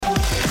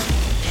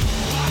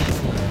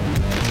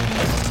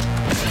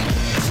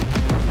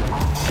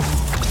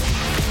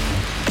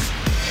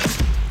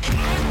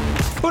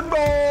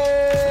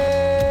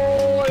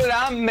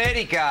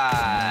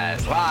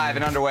Americas, live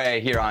and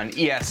underway here on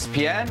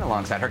ESPN.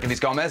 Alongside Hercules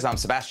Gomez, I'm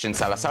Sebastian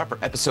Salazar for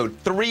episode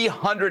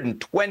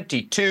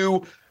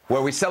 322,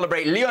 where we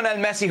celebrate Lionel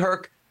Messi,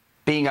 Herc,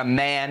 being a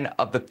man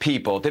of the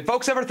people. Did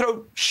folks ever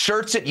throw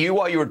shirts at you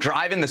while you were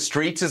driving the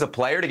streets as a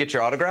player to get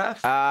your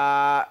autograph?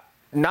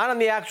 Not on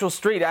the actual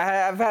street.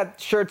 I've had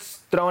shirts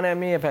thrown at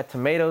me. I've had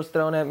tomatoes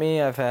thrown at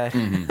me. I've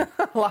had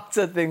lots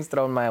of things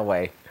thrown my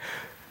way.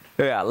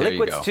 Yeah, There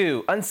liquids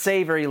too.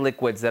 Unsavory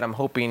liquids that I'm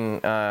hoping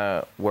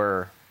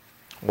were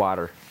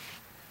water.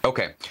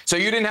 Okay, so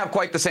you didn't have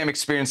quite the same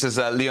experience as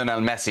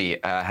Lionel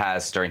Messi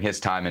has during his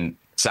time in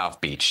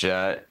South Beach.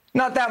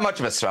 Not that much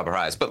of a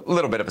surprise, but a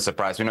little bit of a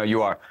surprise. We know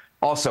you are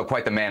also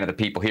quite the man of the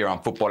people here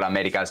on Futbol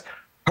Americas.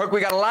 Herc, we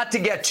got a lot to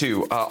get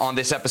to on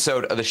this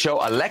episode of the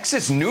show.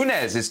 Alexis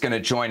Nunez is going to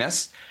join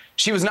us.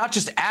 She was not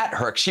just at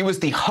Herc, she was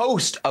the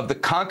host of the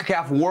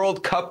CONCACAF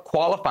World Cup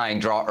qualifying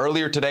draw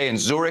earlier today in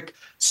Zurich,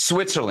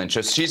 Switzerland.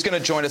 So she's going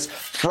to join us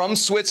from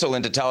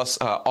Switzerland to tell us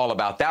all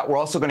about that. We're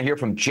also going to hear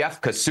from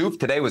Jeff Kassouf.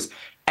 Today was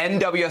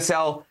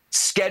NWSL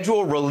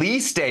schedule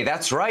release day.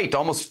 That's right.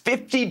 Almost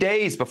 50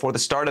 days before the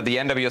start of the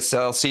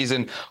NWSL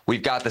season,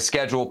 we've got the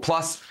schedule.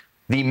 Plus,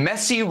 the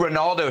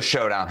Messi-Ronaldo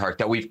showdown, Herc,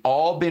 that we've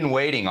all been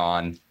waiting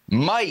on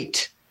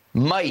might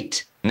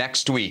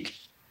next week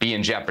be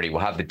in jeopardy.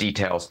 We'll have the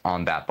details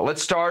on that. But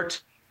let's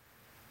start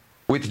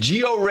with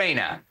Gio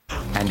Reyna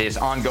and his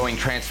ongoing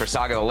transfer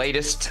saga. The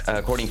latest,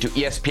 according to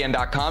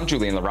ESPN.com,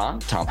 Julian Laurent,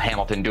 Tom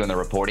Hamilton doing the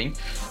reporting,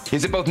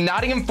 is that both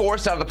Nottingham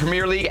Forest out of the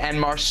Premier League and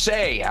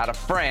Marseille out of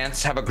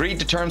France have agreed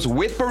to terms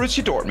with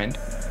Borussia Dortmund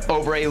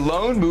over a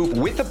loan move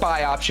with a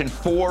buy option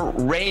for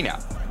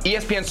Reyna.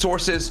 ESPN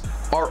sources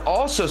are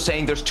also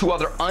saying there's two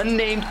other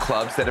unnamed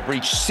clubs that have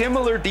reached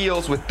similar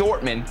deals with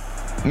Dortmund,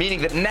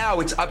 meaning that now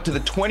it's up to the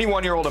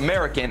 21-year-old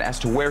American as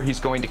to where he's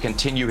going to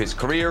continue his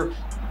career.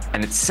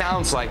 And it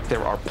sounds like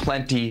there are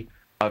plenty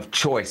of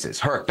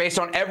choices. Herc, based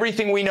on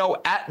everything we know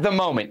at the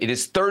moment, it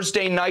is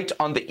Thursday night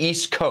on the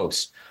East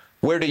Coast.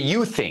 Where do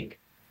you think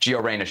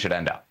Gio Reyna should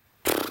end up?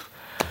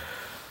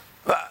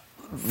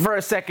 For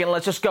a second,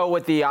 let's just go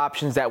with the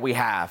options that we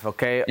have,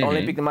 okay?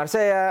 Olympique de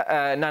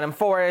Marseille, Nottingham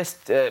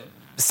Forest,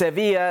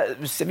 Sevilla.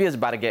 Sevilla's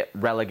about to get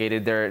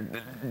relegated. They're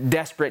in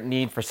desperate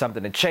need for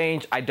something to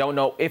change. I don't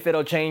know if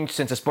it'll change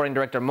since the sporting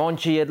director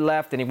Monchi had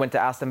left and he went to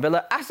Aston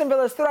Villa. Aston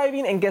Villa is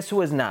thriving, and guess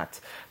who is not?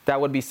 That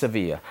would be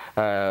Sevilla.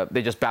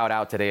 They just bowed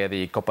out today at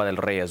the Copa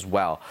del Rey as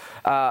well.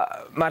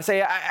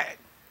 Marseille,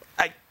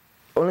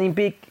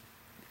 Olympique.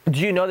 Do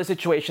you know the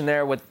situation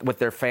there with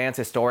their fans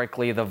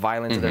historically, the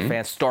violence of their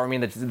fans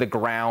storming the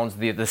grounds,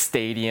 the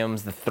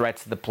stadiums, the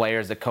threats to the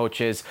players, the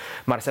coaches?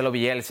 Marcelo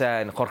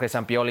Bielsa and Jorge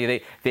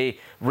Sampaoli, they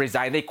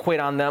resigned, they quit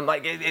on them.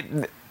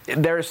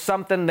 There's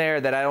something there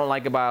that I don't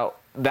like about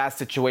that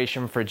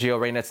situation for Gio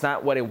Reyna. It's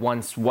not what it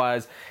once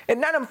was.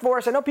 And Nottingham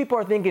Forest, I know people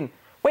are thinking,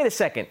 wait a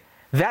second,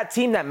 that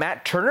team that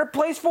Matt Turner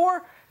plays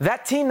for,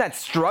 that team that's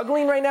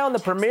struggling right now in the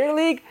Premier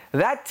League,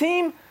 that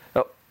team...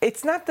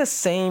 It's not the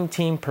same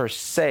team per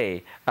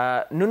se.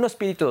 Nuno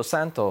Espirito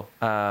Santo,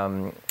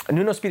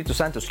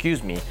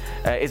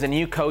 is a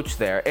new coach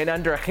there. And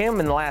under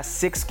him in the last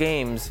 6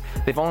 games,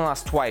 they've only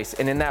lost twice.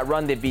 And in that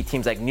run, they beat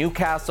teams like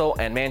Newcastle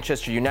and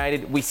Manchester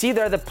United. We see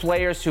they're the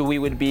players who we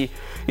would be,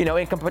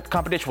 in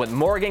competition with.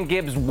 Morgan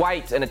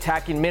Gibbs-White, an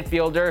attacking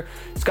midfielder.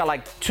 He's got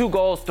like 2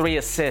 goals, 3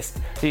 assists.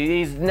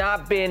 He's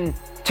not been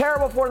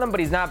terrible for them,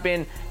 but he's not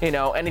been,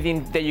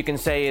 anything that you can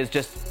say is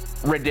just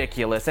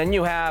ridiculous. And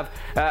you have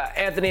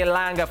Anthony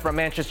Elanga from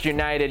Manchester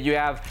United. You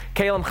have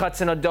Calum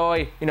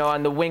Hudson-Odoi,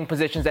 on the wing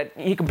positions that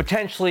he could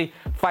potentially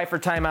fight for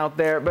time out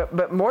there.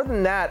 But more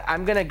than that,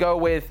 I'm going to go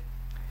with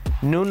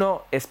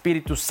Nuno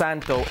Espirito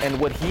Santo and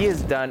what he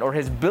has done or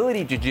his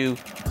ability to do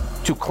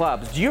to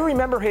clubs. Do you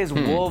remember his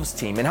Wolves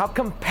team and how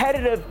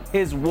competitive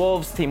his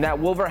Wolves team, that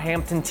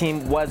Wolverhampton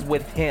team, was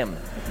with him?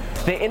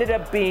 They ended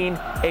up being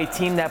a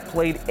team that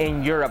played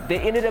in Europe. They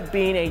ended up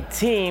being a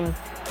team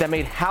that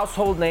made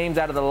household names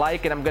out of the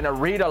like, and I'm going to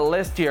read a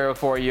list here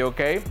for you,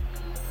 okay?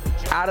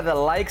 Out of the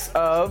likes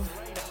of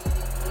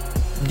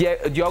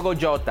Diogo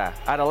Jota,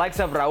 out of the likes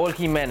of Raul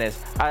Jimenez,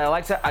 out of the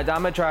likes of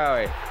Adama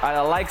Traore, out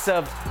of the likes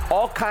of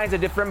all kinds of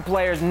different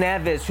players,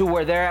 Neves, who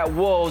were there at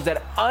Wolves,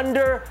 that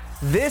under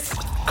this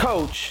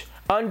coach,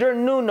 under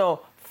Nuno,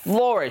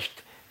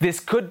 flourished. This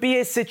could be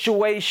a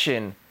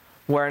situation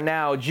where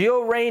now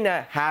Gio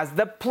Reyna has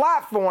the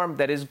platform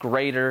that is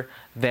greater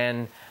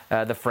than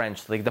the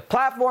French League, the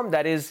platform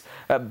that is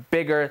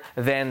bigger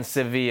than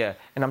Sevilla.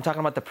 And I'm talking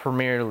about the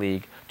Premier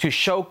League, to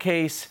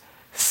showcase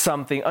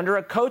something under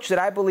a coach that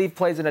I believe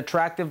plays an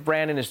attractive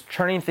brand and is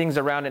turning things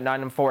around at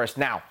Nottingham Forest.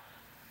 Now,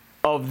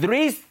 of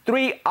these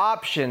 3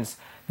 options,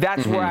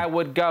 that's where I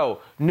would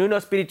go. Nuno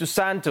Espirito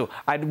Santo.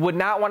 I would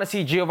not want to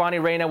see Giovanni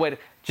Reyna with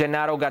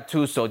Gennaro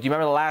Gattuso. Do you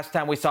remember the last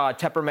time we saw a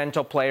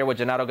temperamental player with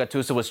Gennaro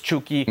Gattuso was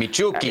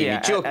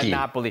Michuki at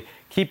Napoli?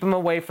 Keep him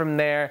away from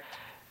there.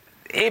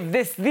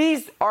 If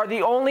these are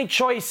the only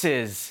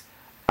choices,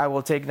 I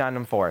will take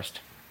Nottingham Forest.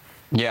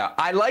 Yeah,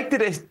 I like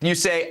that you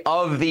say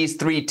of these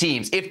 3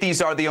 teams, if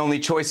these are the only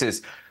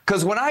choices.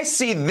 Because when I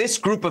see this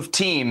group of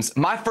teams,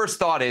 my first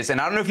thought is,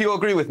 and I don't know if you'll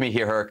agree with me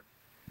here, Herc,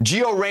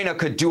 Gio Reyna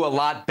could do a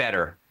lot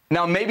better.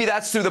 Now, maybe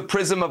that's through the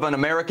prism of an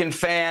American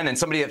fan and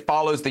somebody that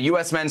follows the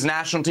U.S. men's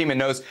national team and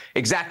knows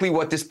exactly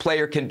what this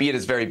player can be at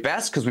his very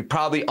best, because we've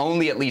probably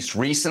only at least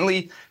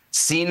recently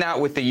seen that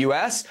with the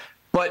U.S.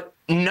 But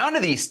none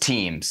of these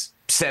teams,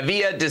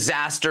 Sevilla,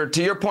 disaster.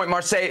 To your point,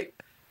 Marseille,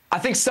 I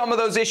think some of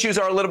those issues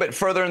are a little bit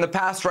further in the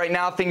past. Right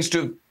now, things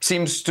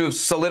seems to have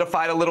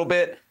solidified a little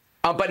bit.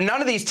 But none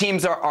of these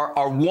teams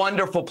are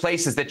wonderful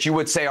places that you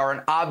would say are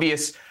an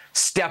obvious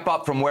step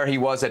up from where he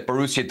was at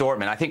Borussia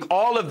Dortmund. I think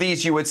all of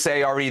these you would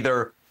say are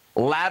either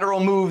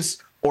lateral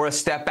moves or a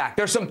step back.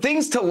 There's some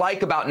things to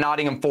like about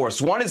Nottingham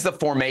Forest. One is the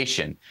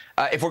formation.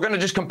 If we're going to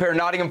just compare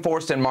Nottingham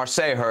Forest and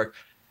Marseille, Herc,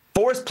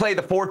 Forest play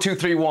the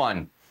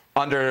 4-2-3-1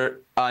 under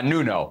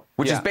Nuno,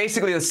 which is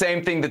basically the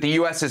same thing that the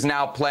U.S. is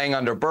now playing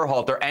under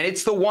Berhalter, and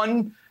it's the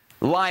one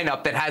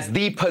lineup that has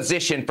the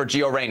position for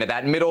Gio Reyna,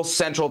 that middle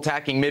central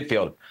attacking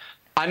midfield.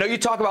 I know you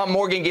talk about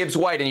Morgan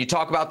Gibbs-White and you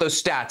talk about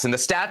those stats, and the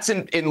stats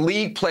in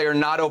league play are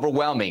not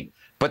overwhelming,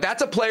 but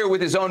that's a player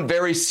with his own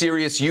very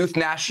serious youth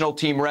national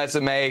team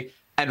resume.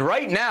 And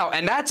right now,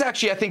 and that's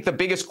actually, I think, the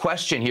biggest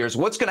question here is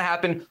what's going to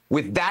happen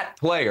with that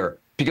player,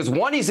 because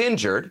one, he's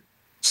injured.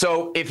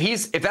 So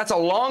if that's a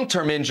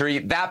long-term injury,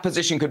 that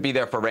position could be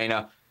there for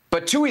Reyna.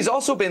 But two, he's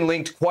also been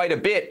linked quite a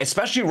bit,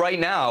 especially right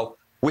now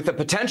with the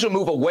potential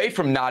move away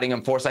from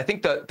Nottingham Forest. I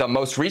think the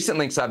most recent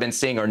links I've been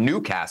seeing are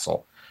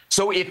Newcastle.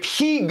 So if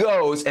he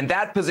goes and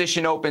that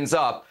position opens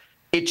up,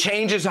 it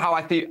changes how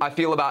I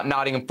feel about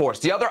Nottingham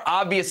Forest. The other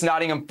obvious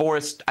Nottingham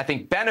Forest, I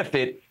think,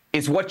 benefit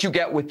is what you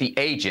get with the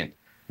agent.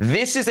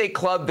 This is a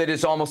club that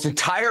is almost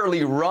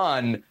entirely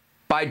run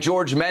by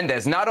George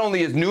Mendes. Not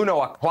only is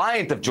Nuno a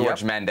client of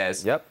George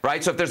Mendes,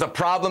 right? So if there's a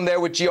problem there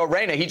with Gio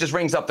Reyna, he just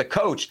rings up the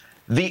coach.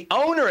 The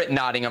owner at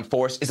Nottingham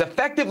Forest is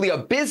effectively a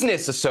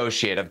business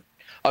associate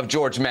of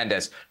George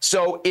Mendes.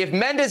 So if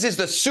Mendes is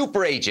the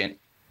super agent,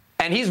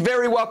 and he's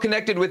very well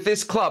connected with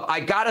this club, I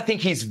got to think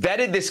he's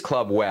vetted this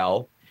club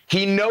well.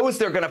 He knows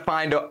they're going to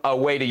find a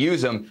way to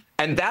use him,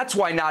 and that's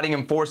why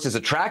Nottingham Forest is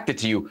attracted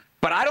to you.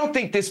 But I don't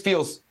think this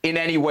feels in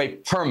any way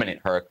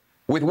permanent, Herc.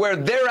 With where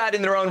they're at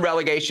in their own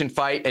relegation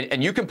fight,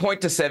 and you can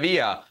point to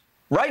Sevilla.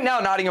 Right now,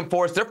 Nottingham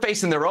Forest, they're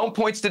facing their own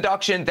points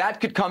deduction.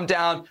 That could come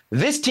down.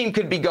 This team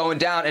could be going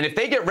down, and if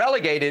they get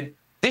relegated,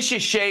 this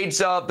is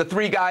shades of the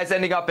three guys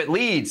ending up at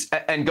Leeds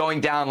and going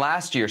down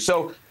last year.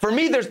 So for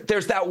me,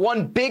 there's that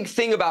one big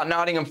thing about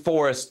Nottingham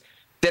Forest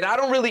that I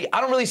don't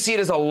really see it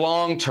as a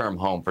long-term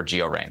home for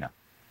Gio Reyna.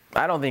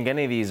 I don't think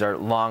any of these are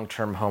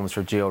long-term homes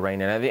for Gio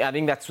Reyna. And I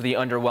think that's the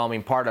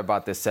underwhelming part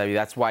about this, Sevi.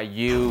 That's why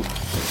you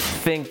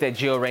think that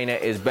Gio Reyna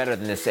is better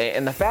than this.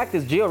 And the fact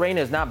is, Gio Reyna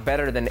is not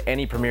better than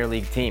any Premier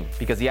League team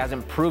because he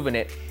hasn't proven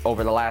it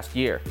over the last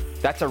year.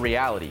 That's a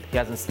reality. He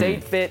hasn't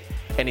stayed fit,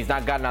 and he's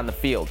not gotten on the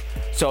field.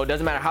 So it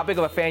doesn't matter how big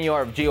of a fan you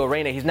are of Gio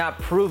Reyna, he's not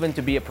proven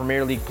to be a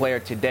Premier League player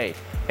today.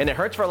 And it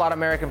hurts for a lot of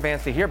American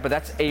fans to hear, but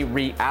that's a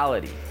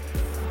reality.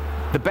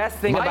 The best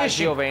thing about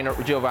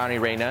Giovanni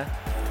Reyna,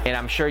 and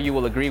I'm sure you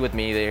will agree with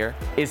me there,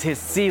 is his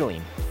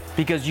ceiling.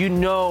 Because you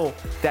know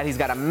that he's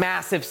got a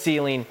massive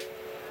ceiling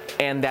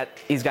and that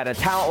he's got a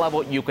talent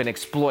level you can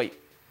exploit.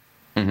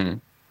 That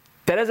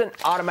doesn't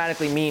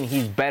automatically mean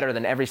he's better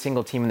than every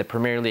single team in the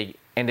Premier League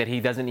and that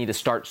he doesn't need to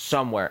start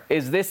somewhere.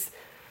 Is this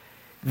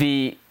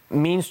the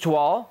means to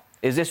all?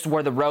 Is this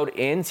where the road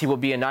ends? He will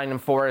be a Nottingham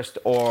Forest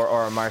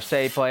or a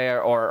Marseille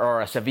player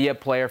or a Sevilla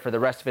player for the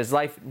rest of his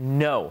life?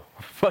 No,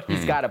 but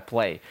he's got to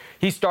play.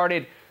 He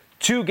started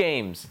two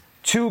games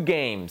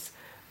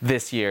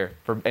this year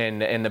in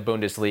the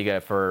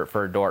Bundesliga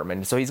for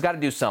Dortmund. So he's got to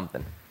do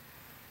something.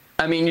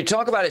 I mean, you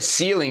talk about his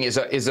ceiling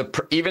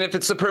even if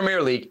it's the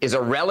Premier League, is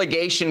a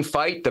relegation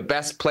fight the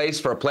best place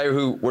for a player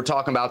who we're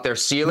talking about their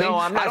ceiling? No,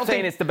 I'm not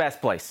saying it's the best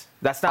place.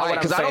 That's not what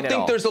I'm saying at all. Because I don't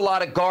think there's a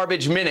lot of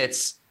garbage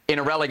minutes in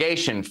a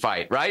relegation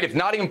fight, right? If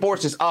Nottingham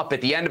Forest is up at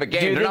the end of a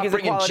game, they're not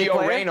bringing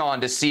Gio Reyna on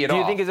to see it all.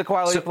 Do you think he's a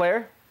quality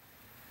player?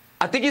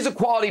 I think he's a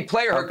quality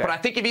player, okay. But I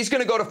think if he's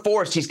going to go to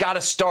Forest, he's got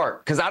to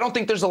start because I don't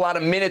think there's a lot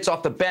of minutes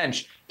off the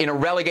bench in a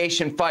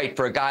relegation fight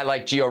for a guy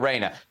like Gio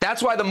Reyna.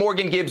 That's why the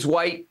Morgan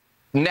Gibbs-White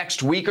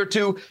next week or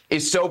two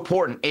is so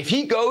important. If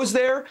he goes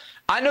there,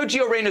 I know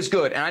Gio Reyna's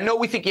good, and I know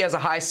we think he has a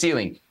high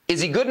ceiling. Is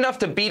he good enough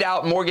to beat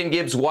out Morgan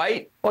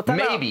Gibbs-White? Well,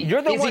 maybe.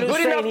 Is he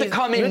good enough to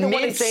come in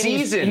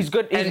mid-season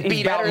and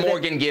beat out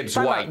Morgan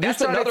Gibbs-White?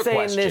 That's another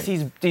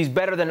question. He's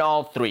better than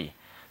all three.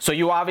 So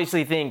you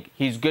obviously think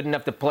he's good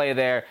enough to play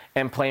there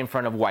and play in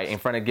front of White, in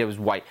front of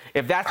Gibbs-White.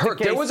 If that's the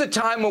case, there was a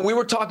time when we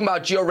were talking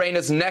about Gio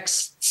Reyna's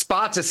next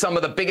spots at some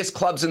of the biggest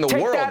clubs in the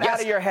world. Take that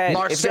out of your head.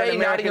 Marseille,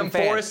 Nottingham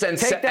Forest, and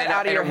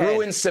a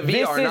ruined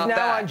Sevilla are not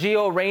bad. This is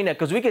now on Gio Reyna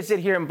because we could sit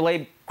here and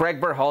blame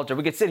Greg Berhalter.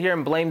 We could sit here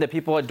and blame the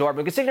people at Dortmund.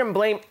 We could sit here and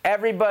blame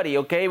everybody,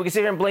 okay? We could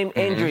sit here and blame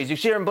injuries. You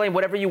sit here and blame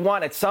whatever you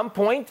want. At some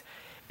point,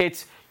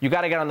 it's you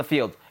got to get on the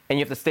field. And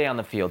you have to stay on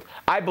the field.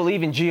 I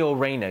believe in Gio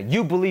Reyna.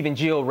 You believe in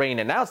Gio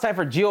Reyna. Now it's time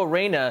for Gio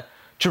Reyna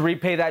to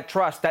repay that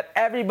trust that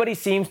everybody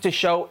seems to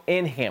show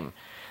in him.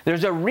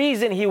 There's a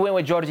reason he went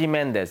with Jordi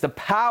Mendes, the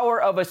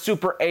power of a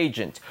super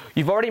agent.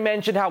 You've already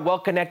mentioned how well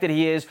connected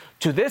he is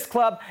to this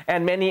club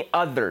and many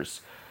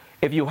others.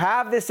 If you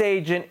have this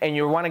agent and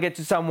you want to get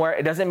to somewhere,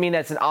 it doesn't mean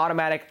that's an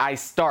automatic I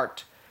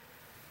start.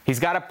 He's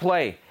got to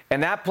play,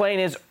 and that playing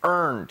is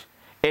earned.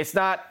 It's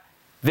not,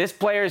 this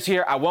player is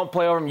here, I won't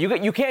play over him.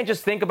 You can't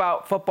just think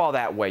about football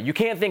that way. You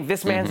can't think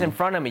this man's in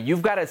front of me.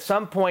 You've got to at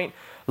some point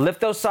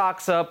lift those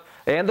socks up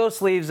and those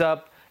sleeves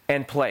up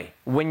and play.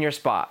 Win your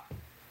spot.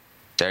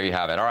 There you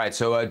have it. All right,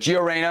 so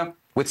Gio Reyna,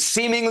 with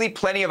seemingly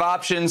plenty of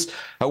options,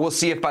 we'll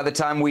see if by the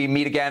time we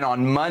meet again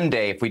on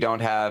Monday, if we don't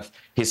have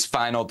his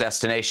final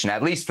destination,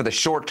 at least for the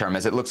short term,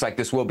 as it looks like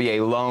this will be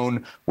a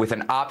loan with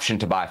an option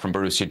to buy from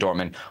Borussia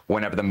Dortmund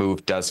whenever the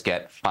move does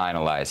get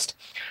finalized.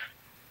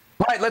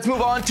 All right, let's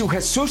move on to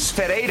Jesus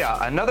Ferreira,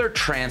 another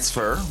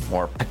transfer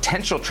or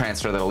potential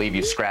transfer that'll leave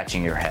you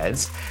scratching your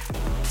heads.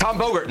 Tom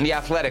Bogert and The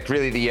Athletic,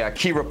 really the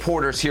key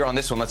reporters here on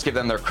this one. Let's give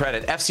them their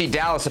credit. FC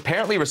Dallas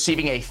apparently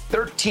receiving a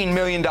 $13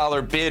 million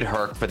bid,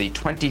 Herc, for the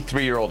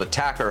 23-year-old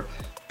attacker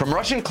from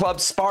Russian club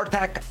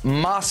Spartak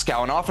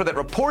Moscow, an offer that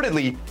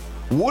reportedly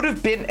would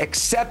have been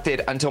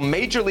accepted until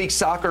Major League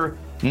Soccer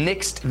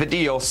nixed the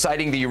deal,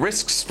 citing the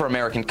risks for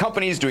American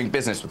companies doing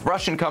business with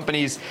Russian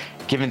companies,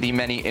 given the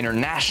many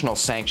international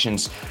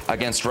sanctions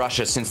against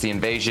Russia since the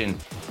invasion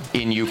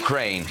in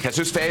Ukraine.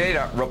 Jesus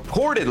Ferreira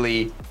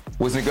reportedly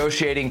was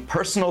negotiating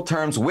personal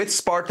terms with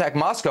Spartak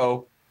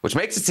Moscow, which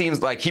makes it seem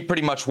like he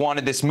pretty much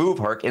wanted this move,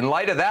 Herc. In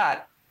light of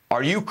that,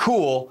 are you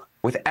cool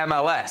with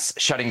MLS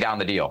shutting down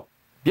the deal?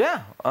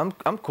 Yeah, I'm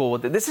cool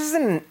with it. This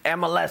isn't an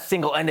MLS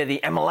single entity,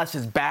 MLS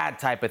is bad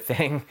type of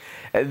thing.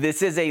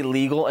 This is a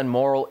legal and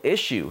moral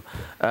issue.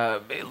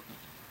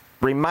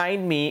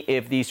 Remind me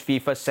if these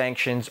FIFA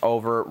sanctions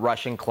over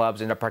Russian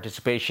clubs and their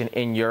participation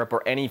in Europe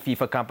or any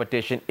FIFA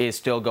competition is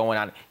still going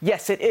on.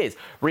 Yes, it is.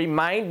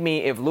 Remind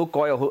me if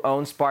Lukoil, who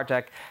owns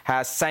Spartak,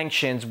 has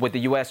sanctions with the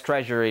U.S.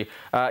 Treasury.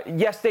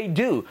 Yes, they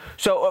do.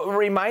 So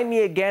remind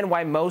me again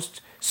why most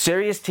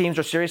serious teams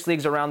or serious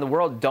leagues around the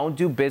world don't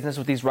do business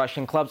with these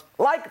Russian clubs,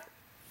 like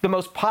the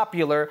most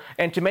popular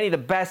and to many the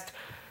best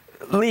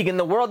league in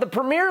the world, the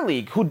Premier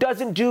League, who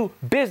doesn't do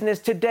business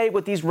today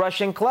with these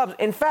Russian clubs.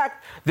 In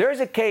fact, there's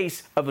a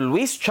case of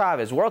Luis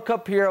Chavez, World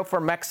Cup hero for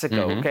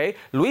Mexico, okay?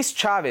 Luis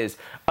Chavez,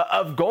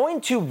 of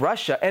going to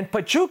Russia, and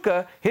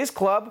Pachuca, his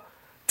club,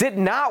 did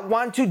not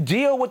want to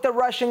deal with the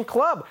Russian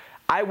club.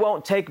 I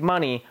won't take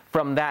money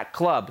from that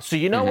club. So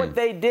you know what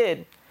they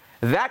did?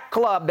 That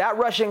club, that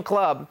Russian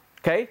club,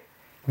 okay,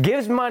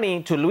 gives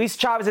money to Luis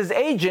Chavez's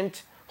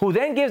agent, who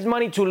then gives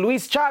money to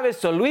Luis Chavez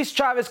so Luis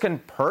Chavez can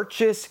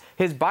purchase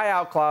his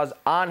buyout clause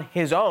on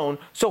his own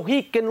so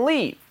he can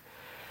leave.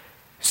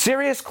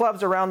 Serious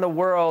clubs around the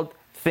world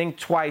think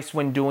twice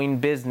when doing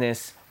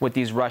business with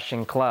these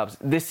Russian clubs.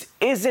 This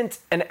isn't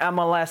an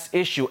MLS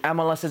issue.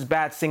 MLS is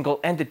bad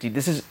single entity.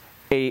 This is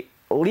a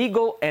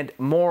legal and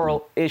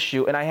moral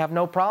issue, and I have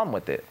no problem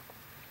with it.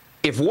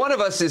 If one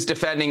of us is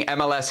defending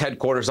MLS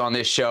headquarters on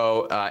this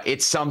show,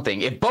 it's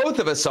something. If both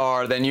of us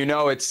are, then you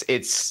know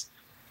it's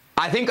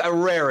I think a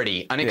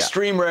rarity, an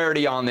extreme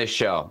rarity on this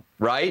show,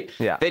 right?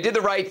 Yeah. They did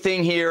the right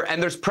thing here,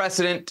 and there's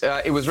precedent.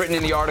 It was written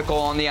in the article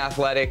on The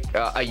Athletic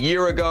a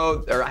year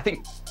ago, or I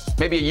think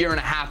maybe a year and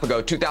a half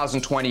ago,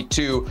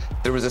 2022.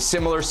 There was a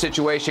similar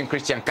situation.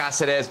 Cristian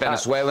Cáceres,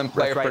 Venezuelan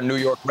player for New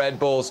York Red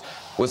Bulls,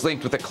 was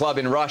linked with a club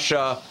in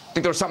Russia. I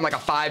think there was something like a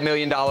 $5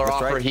 million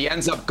offer. He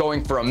ends up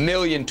going for $1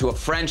 million to a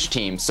French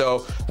team. So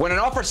when an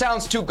offer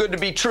sounds too good to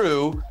be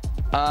true,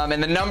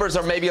 and the numbers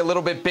are maybe a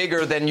little bit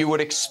bigger than you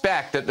would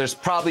expect, that there's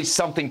probably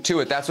something to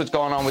it. That's what's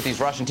going on with these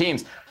Russian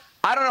teams.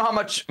 I don't know how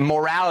much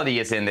morality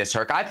is in this,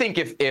 Herc. I think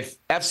if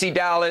FC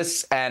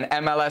Dallas and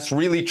MLS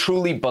really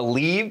truly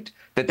believed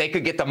that they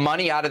could get the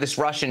money out of this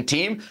Russian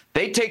team,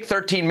 they'd take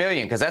 $13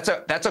 million, because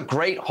that's a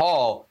great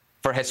haul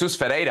for Jesus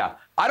Ferreira.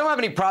 I don't have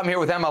any problem here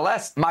with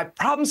MLS. My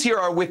problems here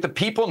are with the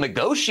people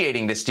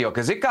negotiating this deal,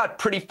 because it got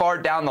pretty far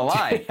down the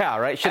line. Yeah,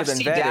 right. Should have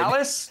been vetted. FC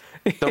Dallas,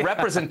 the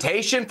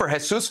representation for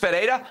Jesus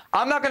Ferreira.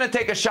 I'm not going to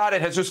take a shot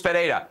at Jesus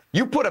Ferreira.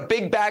 You put a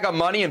big bag of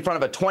money in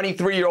front of a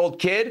 23-year-old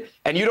kid,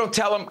 and you don't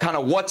tell him kind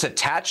of what's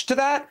attached to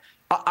that.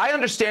 I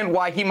understand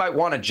why he might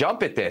want to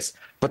jump at this,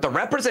 but the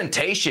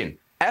representation,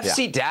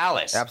 FC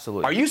Dallas.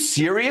 Absolutely. Are you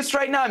serious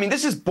right now? I mean,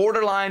 this is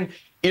borderline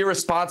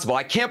irresponsible.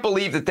 I can't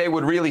believe that they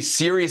would really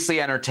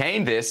seriously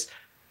entertain this.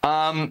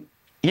 And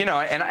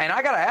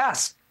I got to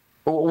ask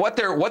what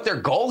their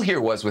goal here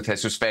was with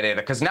Jesus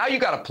Ferreira, because now you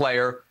got a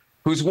player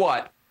who's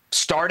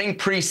starting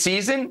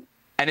preseason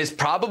and is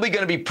probably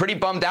going to be pretty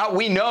bummed out.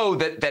 We know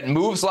that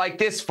moves like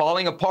this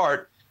falling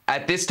apart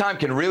at this time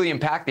can really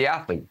impact the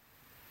athlete.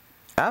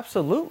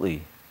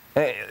 Absolutely.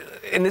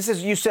 And this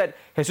is, you said,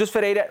 Jesus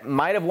Ferreira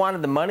might have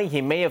wanted the money.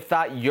 He may have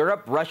thought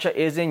Russia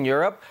is in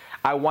Europe.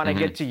 I want to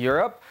get to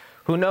Europe.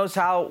 Who knows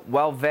how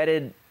well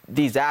vetted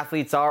these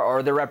athletes are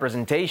or their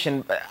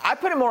representation. I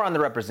put it more on the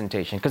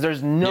representation because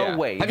there's no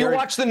way. Have you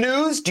watched the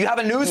news? Do you have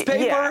a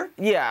newspaper?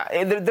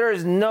 Yeah. There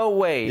is no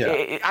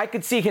way. I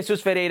could see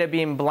Jesus Ferreira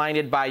being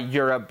blinded by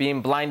Europe,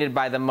 being blinded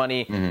by the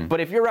money. But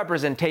if your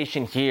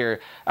representation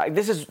here,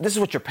 this is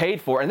what you're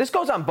paid for. And this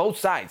goes on both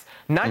sides.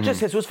 Not just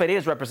Jesus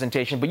Ferreira's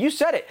representation, but you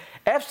said it.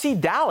 FC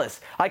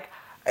Dallas. Like,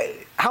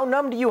 how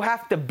numb do you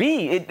have to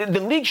be?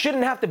 The league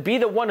shouldn't have to be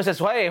the one who says,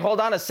 hey,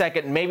 hold on a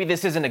second, maybe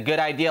this isn't a good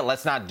idea,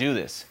 let's not do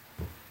this.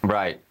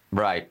 Right.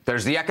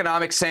 There's the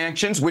economic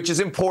sanctions, which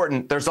is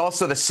important. There's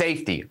also the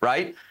safety,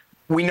 right?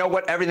 We know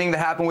everything that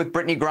happened with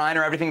Brittany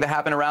Griner, everything that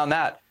happened around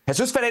that.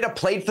 Jesus Ferreira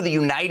played for the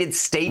United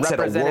States at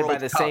a World Cup. Represented by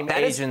the same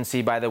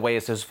agency, by the way,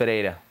 as Jesus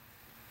Ferreira.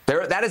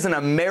 That is an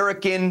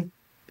American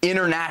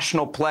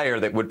international player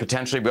that would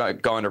potentially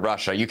go into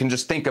Russia. You can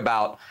just think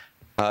about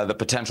the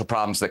potential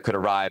problems that could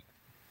arise,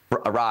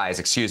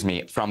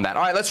 from that.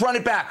 All right, let's run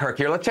it back, Herc,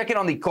 here. Let's check in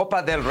on the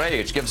Copa del Rey,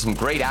 which gives some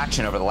great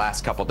action over the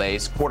last couple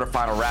days.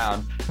 Quarterfinal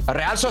round.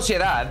 Real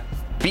Sociedad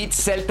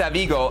beats Celta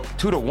Vigo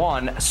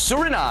 2-1.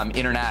 Suriname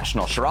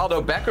international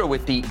Geraldo Becker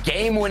with the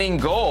game-winning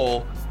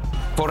goal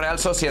for Real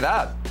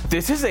Sociedad.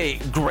 This is a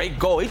great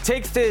goal. He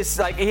takes this,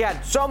 he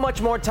had so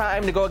much more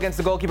time to go against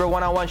the goalkeeper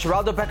one-on-one.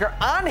 Geraldo Becker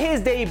on his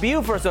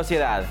debut for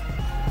Sociedad.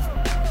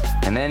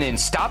 And then in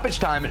stoppage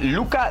time,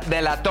 Luca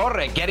de la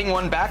Torre getting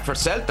one back for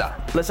Celta.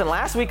 Listen,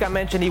 last week I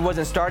mentioned he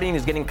wasn't starting. He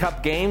was getting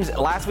cup games.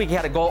 Last week he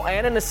had a goal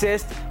and an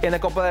assist in the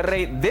Copa del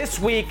Rey. This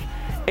week,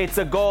 it's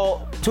a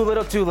goal too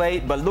little too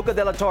late, but Luca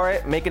de la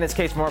Torre making his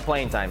case for more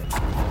playing time.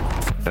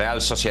 Real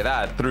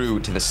Sociedad through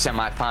to the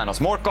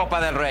semifinals. More Copa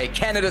del Rey.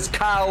 Canada's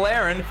Kyle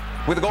Larin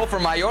with a goal for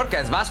Mallorca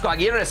as Vasco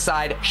Aguirre's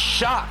side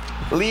shocked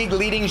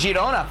league-leading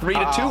Girona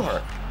 3-2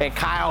 her. And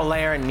Kyle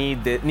Larin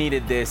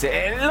needed this.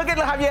 And look at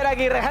Javier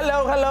Aguirre.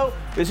 Hello.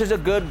 This is a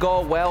good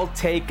goal, well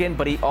taken,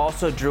 but he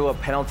also drew a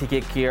penalty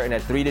kick here in a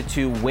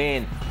 3-2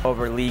 win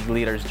over league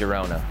leaders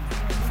Girona.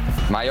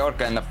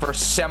 Mallorca in the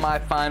first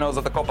semifinals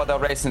of the Copa del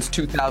Rey since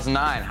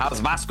 2009. How's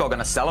Vasco going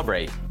to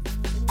celebrate?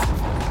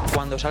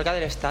 Cuando salga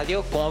del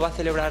estadio, ¿cómo va a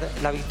celebrar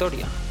la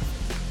victoria?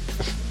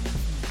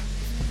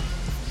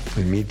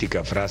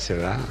 Mítica frase,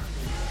 ¿verdad?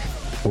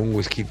 Un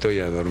whisky y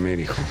a dormir,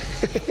 hijo.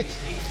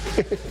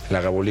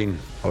 La Gabulín,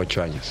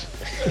 8 años.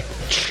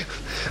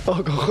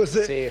 Oh, con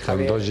José. Sí,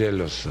 con 2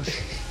 hielos.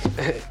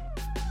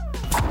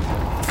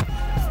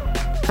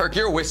 Kirk,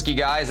 you're a whiskey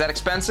guy. Is that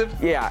expensive?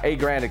 Yeah,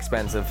 $8,000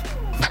 expensive.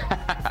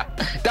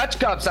 Dutch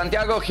Cup,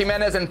 Santiago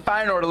Jimenez and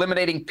Feyenoord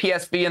eliminating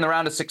PSV in the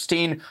round of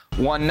 16.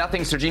 1-0.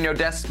 Serginho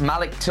Dest,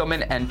 Malik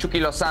Tillman, and Chucky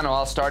Lozano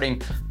all starting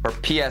for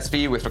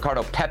PSV with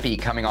Ricardo Pepi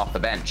coming off the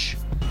bench.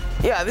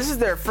 Yeah, this is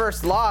their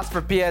first loss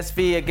for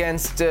PSV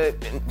against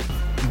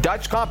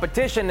Dutch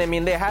competition. I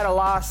mean, they had a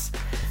loss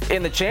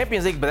in the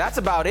Champions League, but that's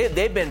about it.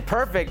 They've been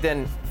perfect,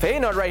 and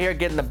Feyenoord right here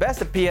getting the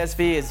best of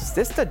PSV. Is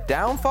this the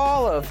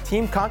downfall of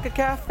Team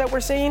CONCACAF that we're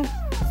seeing?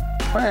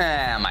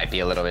 Might be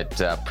a little bit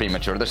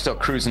premature. They're still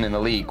cruising in the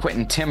league.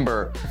 Quentin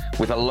Timber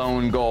with a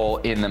lone goal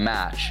in the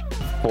match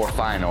for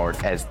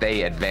Feyenoord as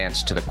they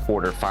advance to the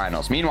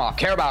quarterfinals. Meanwhile,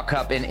 Carabao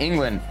Cup in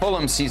England.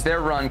 Fulham sees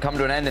their run come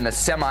to an end in the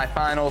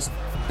semifinals.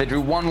 They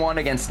drew 1-1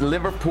 against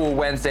Liverpool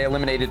Wednesday,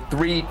 eliminated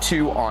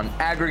 3-2 on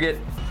aggregate.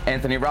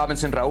 Anthony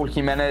Robinson, Raul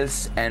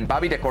Jimenez, and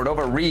Bobby de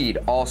Cordova-Reid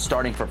all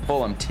starting for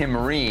Fulham. Tim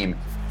Ream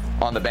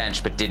on the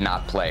bench but did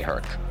not play,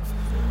 Herc.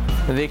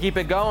 They keep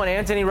it going.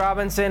 Anthony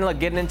Robinson,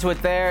 getting into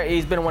it there.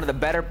 He's been one of the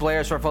better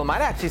players for Fulham.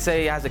 I'd actually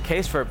say he has a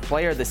case for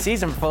player of the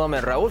season for Fulham.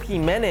 And Raul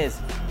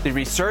Jimenez, the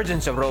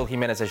resurgence of Raul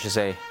Jimenez, I should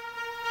say. Of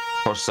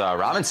course,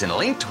 Robinson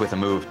linked with a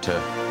move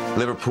to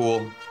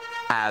Liverpool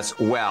as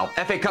well.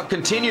 FA Cup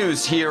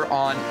continues here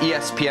on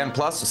ESPN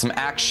Plus with some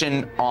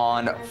action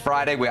on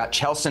Friday. We got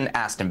Chelsea,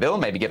 Aston Villa.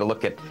 Maybe get a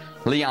look at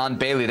Leon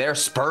Bailey there.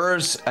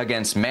 Spurs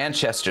against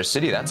Manchester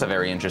City. That's a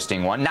very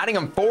interesting one.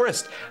 Nottingham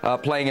Forest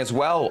playing as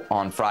well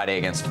on Friday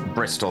against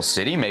Bristol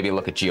City. Maybe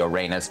look at Gio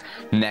Reyna's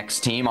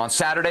next team. On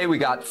Saturday, we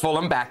got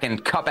Fulham back in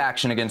cup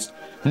action against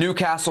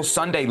Newcastle.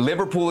 Sunday,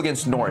 Liverpool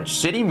against Norwich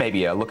City.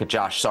 Maybe a look at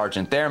Josh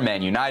Sargent there.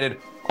 Man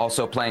United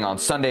also playing on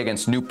Sunday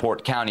against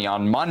Newport County.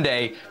 On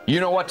Monday, you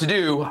know what to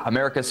do.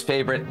 America's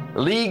favorite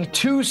League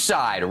Two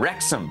side,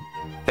 Wrexham,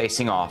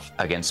 facing off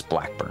against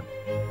Blackburn.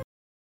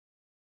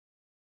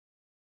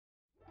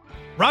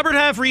 Robert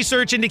Half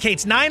research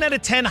indicates 9 out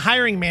of 10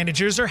 hiring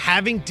managers are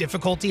having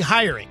difficulty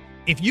hiring.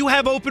 If you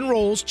have open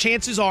roles,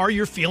 chances are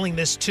you're feeling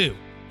this too.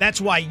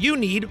 That's why you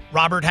need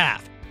Robert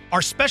Half.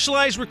 Our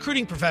specialized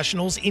recruiting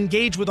professionals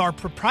engage with our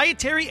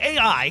proprietary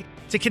AI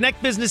to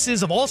connect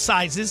businesses of all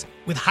sizes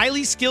with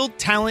highly skilled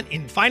talent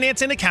in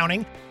finance and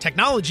accounting,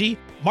 technology,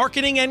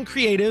 marketing and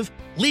creative,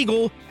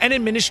 legal, and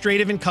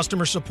administrative and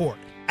customer support.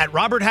 At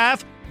Robert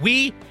Half,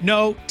 we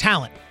know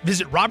talent.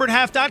 Visit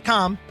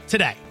roberthalf.com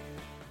today.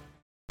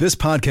 This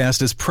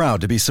podcast is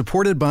proud to be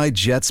supported by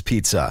Jets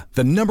Pizza,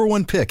 the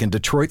 #1 pick in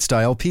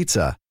Detroit-style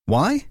pizza.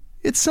 Why?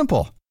 It's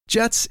simple.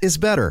 Jets is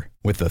better.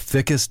 With the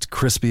thickest,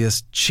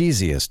 crispiest,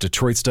 cheesiest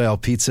Detroit-style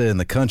pizza in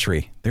the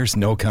country, there's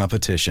no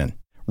competition.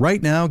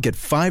 Right now, get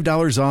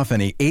 $5 off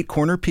any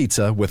 8-corner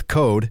pizza with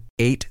code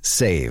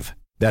 8SAVE.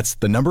 That's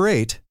the number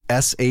 8,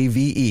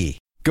 SAVE.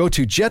 Go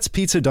to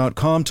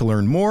jetspizza.com to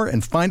learn more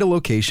and find a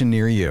location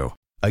near you.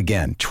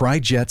 Again, try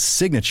Jet's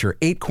signature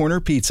 8-corner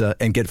pizza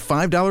and get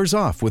 $5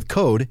 off with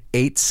code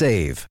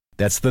 8SAVE.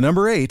 That's the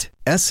number 8,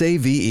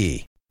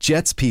 SAVE.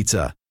 Jet's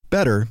Pizza.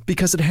 Better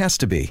because it has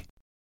to be.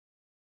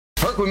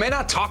 Herc, we may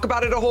not talk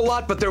about it a whole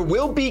lot, but there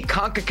will be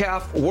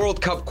CONCACAF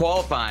World Cup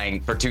qualifying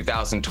for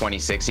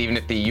 2026. Even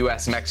if the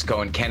U.S.,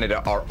 Mexico, and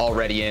Canada are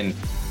already in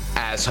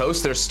as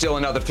hosts, there's still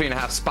another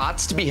 3.5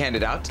 spots to be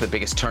handed out to the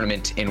biggest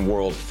tournament in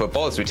world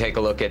football. As we take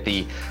a look at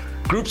the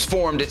groups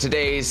formed at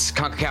today's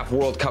CONCACAF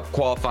World Cup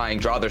qualifying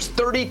draw, there's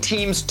 30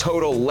 teams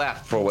total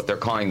left for what they're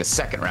calling the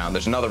second round.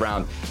 There's another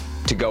round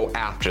to go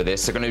after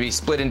this. They're going to be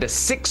split into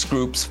 6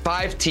 groups,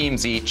 5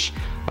 teams each.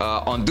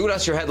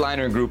 Honduras, your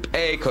headliner in Group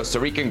A, Costa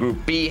Rica in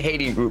Group B,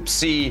 Haiti in Group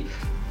C,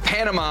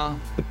 Panama,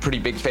 the pretty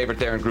big favorite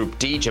there in Group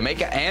D,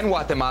 Jamaica and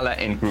Guatemala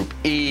in Group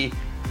E,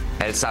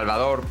 El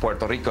Salvador,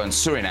 Puerto Rico, and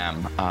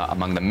Suriname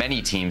among the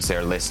many teams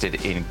there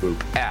listed in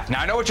Group F.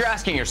 Now, I know what you're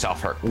asking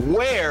yourself, Herc.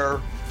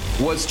 Where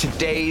was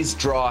today's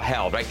draw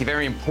held, right? The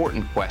very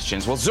important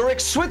questions. Well,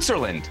 Zurich,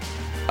 Switzerland,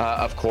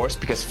 of course,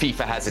 because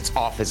FIFA has its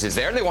offices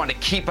there. They want to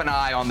keep an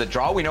eye on the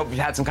draw. We know we've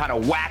had some kind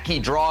of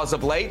wacky draws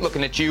of late.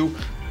 Looking at you,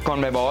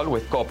 CONMEBOL,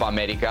 with Copa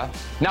America.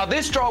 Now,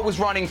 this draw was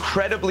run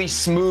incredibly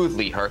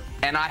smoothly, Herc,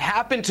 and I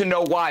happen to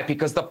know why,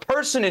 because the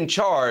person in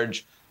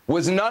charge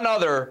was none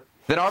other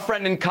than our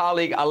friend and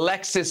colleague,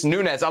 Alexis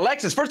Nunes.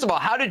 Alexis, first of all,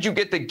 how did you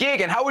get the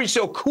gig, and how were you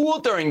so cool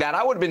during that?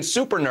 I would have been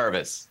super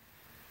nervous.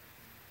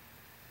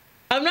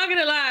 I'm not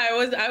gonna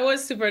lie, I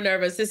was super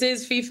nervous. This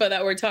is FIFA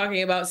that we're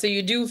talking about, so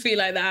you do feel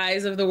like the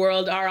eyes of the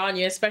world are on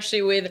you,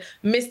 especially with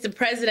Mr.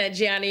 President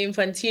Gianni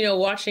Infantino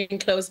watching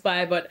close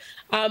by. But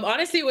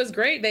honestly, it was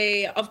great.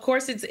 Of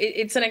course,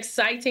 it's an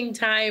exciting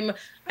time,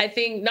 I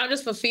think, not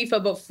just for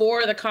FIFA, but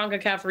for the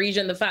CONCACAF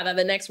region, the fact that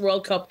the next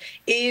World Cup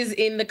is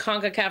in the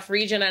CONCACAF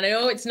region. And I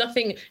know it's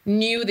nothing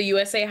new, the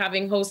USA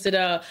having hosted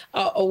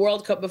a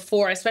World Cup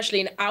before,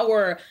 especially in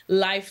our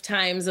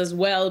lifetimes as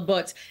well.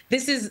 But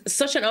this is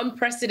such an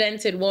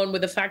unprecedented one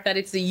with the fact that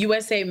it's the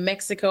USA,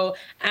 Mexico,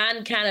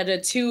 and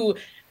Canada, two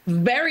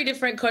very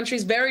different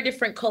countries, very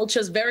different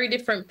cultures, very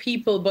different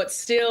people, but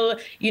still,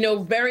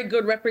 very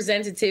good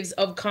representatives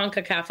of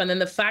CONCACAF. And then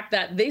the fact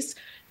that this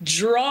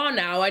draw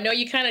now, I know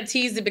you kind of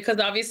teased it because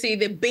obviously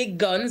the big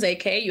guns,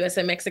 aka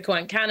USA, Mexico,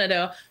 and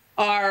Canada,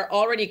 are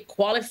already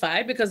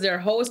qualified because they're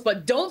hosts.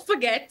 But don't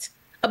forget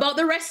about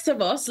the rest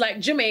of us, like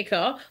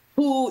Jamaica,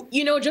 who,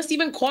 just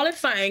even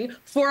qualifying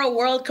for a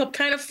World Cup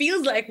kind of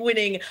feels like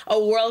winning a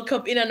World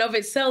Cup in and of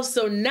itself.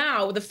 So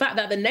now the fact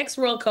that the next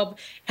World Cup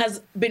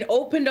has been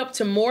opened up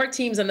to more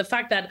teams, and the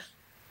fact that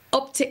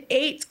up to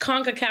 8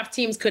 CONCACAF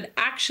teams could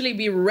actually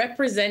be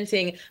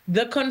representing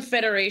the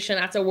Confederation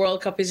at a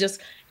World Cup is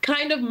just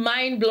kind of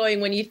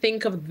mind-blowing when you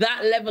think of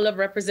that level of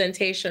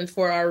representation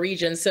for our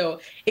region. So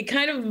it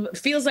kind of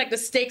feels like the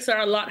stakes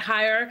are a lot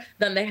higher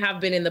than they have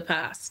been in the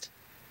past.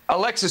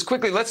 Alexis,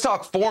 quickly, let's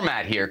talk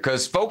format here,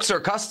 because folks are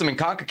accustomed in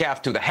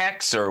CONCACAF to the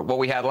Hex, or what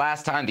we had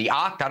last time, the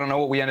Oct. I don't know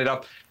what we ended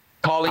up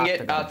calling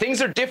it.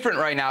 Things are different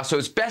right now, so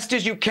as best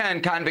as you can,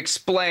 kind of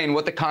explain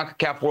what the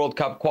CONCACAF World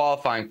Cup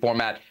qualifying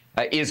format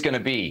is going to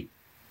be.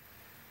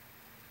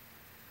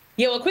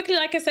 Yeah, well, quickly,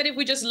 like I said, if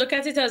we just look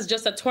at it as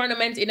just a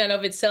tournament in and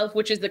of itself,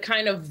 which is the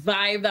kind of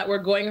vibe that we're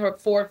going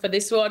for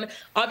this one.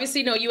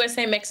 Obviously,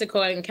 USA,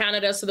 Mexico, and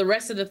Canada. So the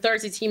rest of the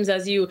 30 teams,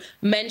 as you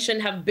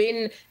mentioned, have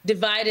been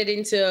divided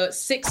into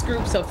 6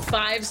 groups of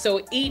 5.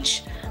 So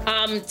each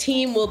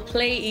team will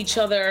play each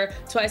other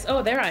twice.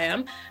 Oh, there I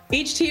am.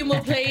 Each team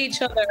will play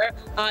each other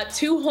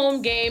 2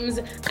 home games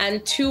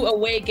and 2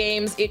 away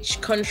games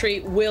each country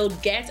will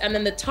get. And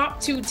then the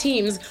top 2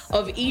 teams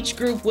of each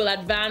group will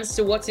advance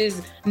to what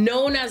is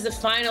known as the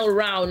final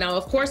round. Now,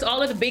 of course,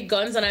 all of the big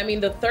guns, and I mean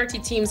the 30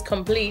 teams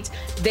complete,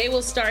 they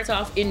will start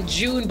off in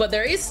June. But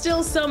there is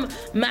still some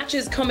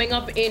matches coming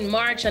up in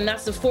March, and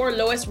that's the 4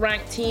 lowest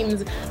ranked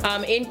teams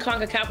in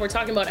CONCACAF. We're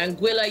talking about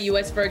Anguilla,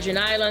 US Virgin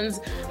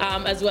Islands,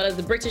 as well as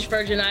the British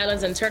Virgin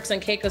Islands and Turks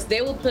and Caicos.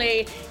 They will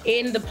play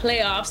in the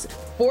playoffs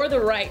for the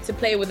right to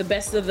play with the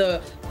best of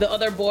the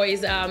other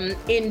boys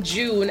in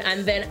June.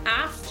 And then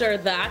after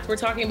that, we're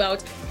talking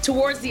about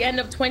towards the end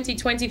of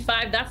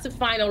 2025, that's the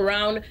final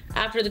round.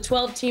 After the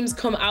 12 teams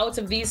come out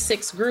of these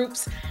 6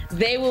 groups,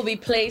 they will be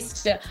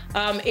placed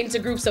into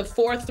groups of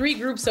 4, 3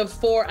 groups of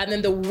 4, and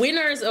then the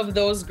winners of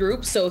those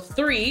groups, so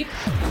 3,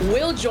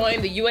 will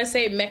join the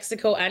USA,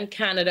 Mexico, and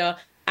Canada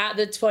at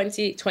the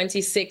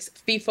 2026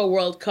 FIFA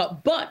World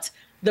Cup. But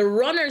the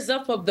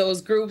runners-up of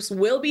those groups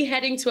will be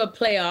heading to a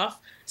playoff,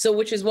 so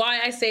which is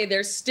why I say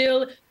there's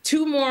still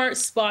 2 more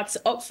spots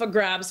up for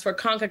grabs for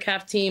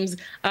CONCACAF teams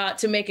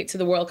to make it to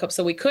the World Cup.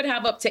 So we could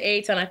have up to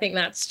 8, and I think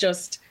that's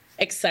just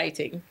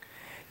exciting.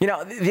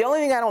 The only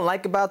thing I don't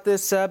like about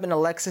this, Seb and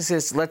Alexis,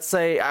 is, let's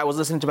say I was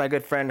listening to my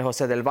good friend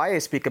Jose Del Valle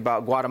speak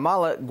about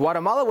Guatemala.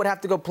 Guatemala would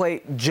have to go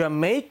play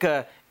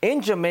Jamaica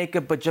in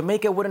Jamaica, but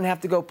Jamaica wouldn't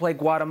have to go play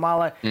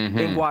Guatemala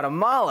in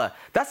Guatemala.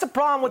 That's the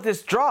problem with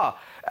this draw.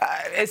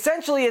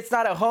 essentially it's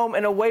not a home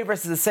and away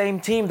versus the same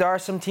team. There are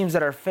some teams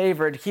that are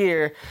favored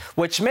here,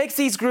 which makes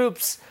these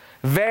groups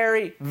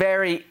very,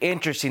 very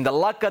interesting. The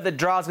luck of the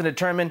draw is going to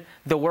determine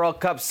the World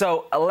Cup.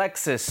 So,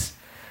 Alexis,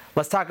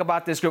 let's talk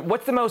about this group.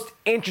 What's the most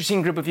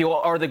interesting group of you,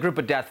 or the group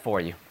of death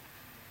for you?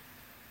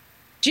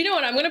 Do you know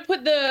what? I'm going to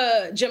put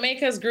the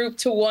Jamaica's group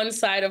to one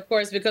side, of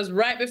course, because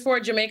right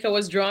before Jamaica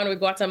was drawn with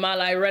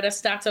Guatemala, I read a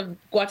stat of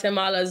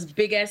Guatemala's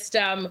biggest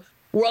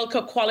World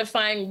Cup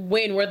qualifying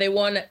win, where they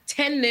won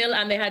 10-0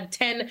 and they had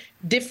 10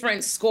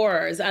 different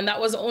scorers. And that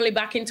was only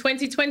back in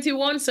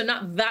 2021, so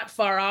not that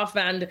far off.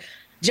 And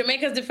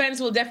Jamaica's defense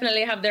will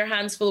definitely have their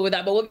hands full with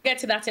that, but we'll get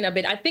to that in a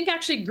bit. I think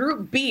actually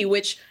Group B,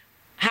 which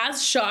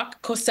has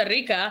shocked Costa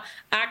Rica,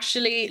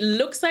 actually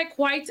looks like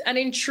quite an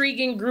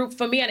intriguing group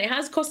for me. And it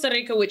has Costa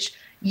Rica, which,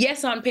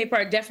 yes, on paper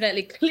are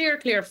definitely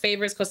clear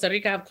favorites. Costa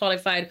Rica have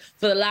qualified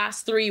for the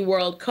last 3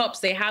 World Cups.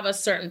 They have a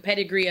certain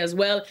pedigree as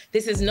well.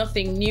 This is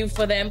nothing new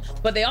for them.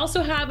 But they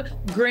also have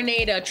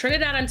Grenada,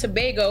 Trinidad and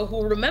Tobago,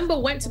 who, remember,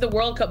 went to the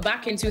World Cup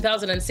back in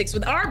 2006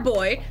 with our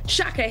boy,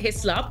 Shaka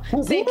Hislop,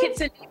 St.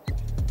 Kitts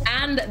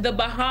and the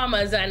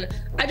Bahamas. And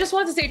I just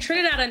want to say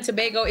Trinidad and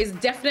Tobago is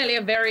definitely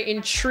a very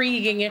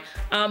intriguing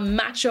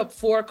matchup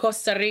for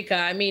Costa Rica.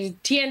 I mean,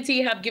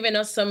 TNT have given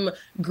us some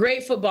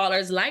great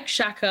footballers like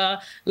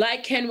Shaka,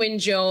 like Kenwyn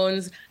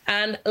Jones,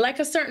 and like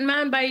a certain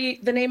man by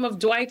the name of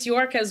Dwight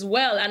York as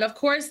well. And of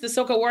course, the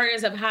Soca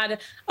Warriors have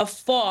had a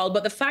fall,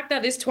 but the fact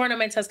that this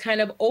tournament has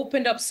kind of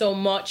opened up so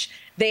much,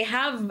 they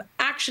have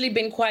actually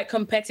been quite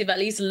competitive, at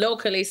least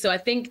locally. So I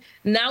think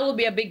now will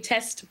be a big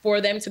test for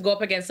them to go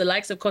up against the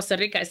likes of Costa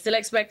Rica. I still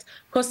expect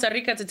Costa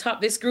Rica to top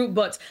this group,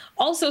 but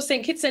also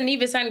St. Kitts and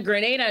Nevis and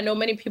Grenada. I know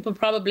many people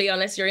probably,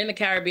 unless you're in the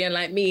Caribbean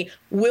like me,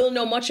 will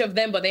know much of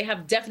them, but they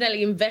have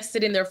definitely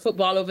invested in their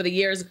football over the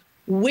years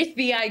with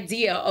the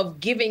idea of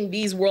giving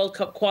these World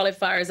Cup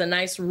qualifiers a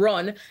nice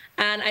run.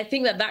 And I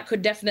think that that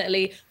could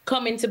definitely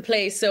come into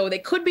play. So they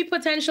could be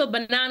potential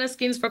banana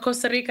skins for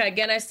Costa Rica.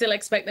 Again, I still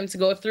expect them to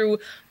go through.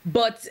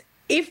 But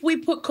if we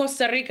put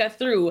Costa Rica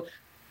through,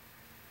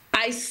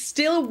 I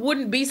still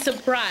wouldn't be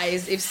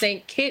surprised if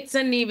St. Kitts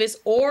and Nevis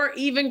or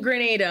even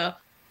Grenada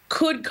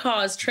could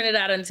cause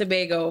Trinidad and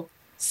Tobago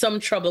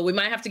some trouble. We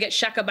might have to get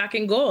Shaka back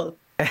in goal.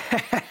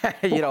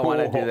 You don't want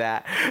to do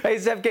that. Hey,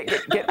 Zeph,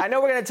 I know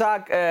we're going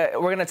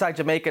to talk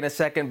Jamaica in a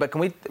second, but can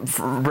we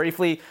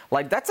briefly,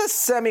 that's a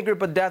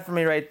semi-group of death for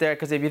me right there,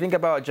 because if you think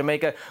about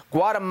Jamaica,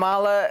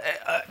 Guatemala,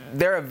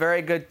 they're a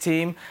very good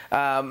team.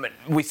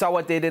 We saw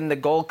what they did in the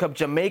Gold Cup.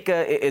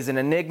 Jamaica is an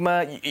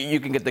enigma. You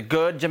can get the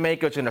good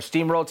Jamaica, which is going to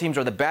steamroll teams,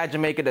 or the bad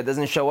Jamaica that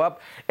doesn't show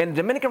up. And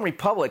Dominican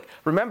Republic,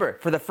 remember,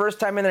 for the first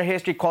time in their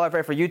history,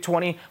 qualified for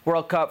U20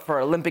 World Cup,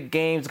 for Olympic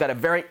Games, got a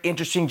very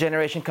interesting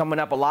generation coming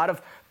up. A lot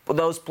of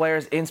those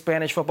players in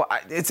Spanish football.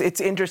 It's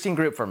an interesting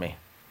group for me.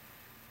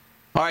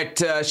 All right,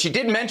 she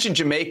did mention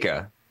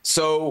Jamaica.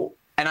 So,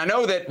 and I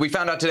know that we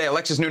found out today,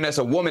 Alexis Nunes,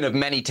 a woman of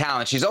many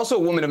talents. She's also a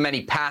woman of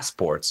many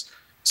passports.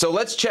 So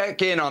let's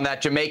check in on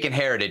that Jamaican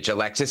heritage,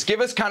 Alexis.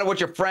 Give us kind of what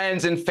your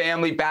friends and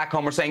family back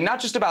home are saying, not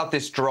just about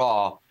this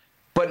draw,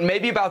 but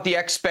maybe about the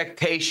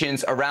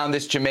expectations around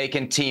this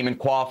Jamaican team in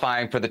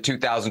qualifying for the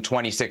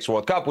 2026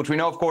 World Cup, which we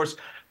know, of course,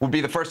 would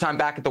be the first time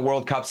back at the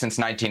World Cup since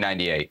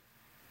 1998.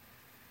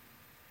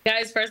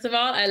 Guys, first of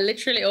all, I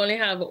literally only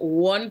have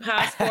one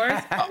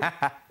passport.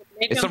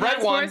 It's the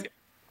right one.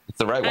 It's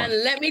the right one.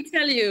 And let me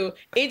tell you,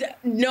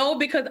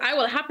 because I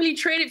will happily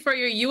trade it for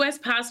your U.S.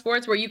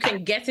 passports, where you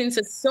can get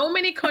into so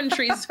many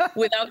countries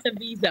without a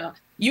visa.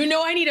 You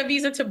know I need a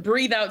visa to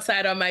breathe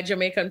outside on my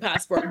Jamaican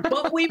passport,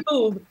 but we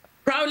move.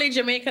 Proudly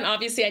Jamaican,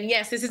 obviously. And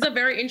yes, this is a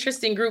very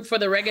interesting group for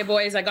the Reggae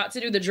Boys. I got to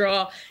do the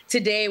draw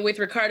today with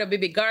Ricardo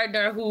Bibi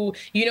Gardner, who,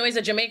 is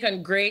a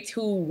Jamaican great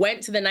who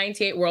went to the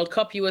 98 World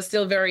Cup. He was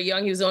still very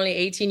young. He was only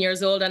 18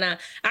 years old. And I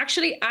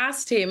actually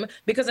asked him,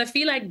 because I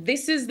feel like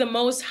this is the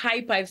most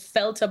hype I've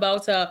felt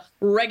about a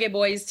Reggae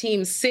Boys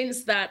team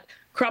since that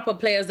crop of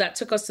players that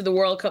took us to the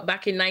World Cup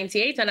back in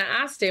 98. And I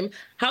asked him,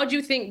 how do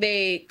you think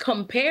they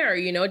compare?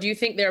 Do you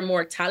think they're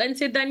more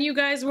talented than you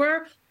guys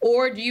were?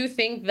 Or do you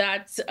think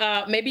that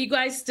maybe you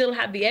guys still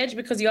had the edge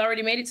because you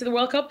already made it to the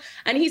World Cup?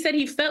 And he said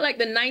he felt like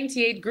the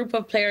 98 group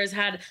of players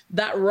had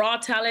that raw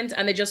talent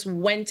and they just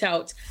went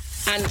out.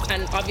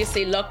 And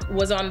obviously luck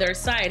was on their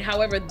side.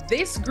 However,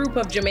 this group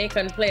of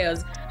Jamaican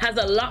players has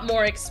a lot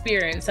more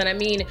experience. And I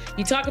mean,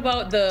 you talk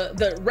about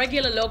the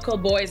regular local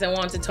boys I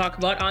want to talk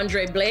about.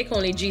 Andre Blake,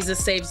 only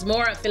Jesus saves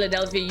more at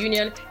Philadelphia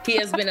Union. He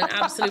has been an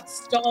absolute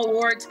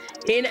stalwart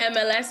in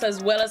MLS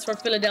as well as for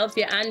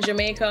Philadelphia and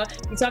Jamaica.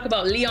 You talk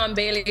about Leon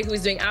Bailey, who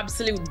is doing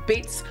absolute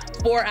bits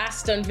for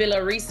Aston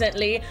Villa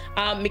recently.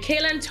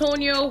 Michael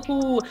Antonio,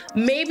 who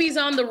maybe is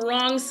on the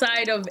wrong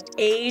side of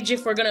age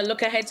if we're going to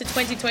look ahead to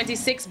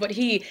 2026, but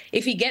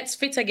if he gets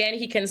fit again,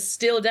 he can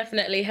still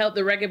definitely help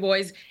the Reggae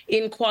Boys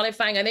in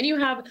qualifying And then you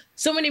have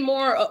so many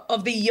more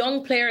of the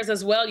young players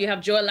as well. You have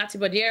Joel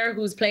Latibodiere,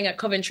 who's playing at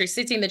Coventry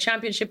City in the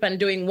championship and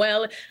doing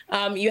well.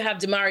 You have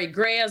Damari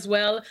Gray as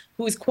well,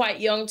 who's quite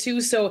young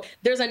too. So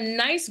there's a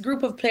nice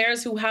group of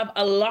players who have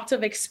a lot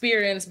of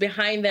experience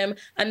behind them,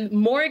 and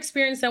more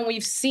experience than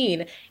we've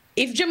seen.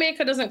 If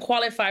Jamaica doesn't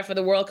qualify for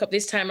the World Cup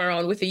this time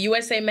around, with the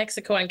USA,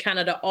 Mexico, and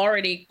Canada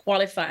already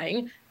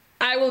qualifying,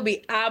 I will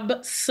be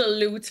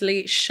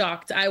absolutely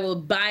shocked. I will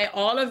buy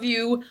all of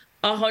you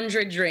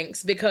 100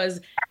 drinks,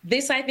 because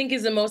this, I think,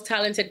 is the most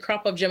talented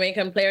crop of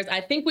Jamaican players. I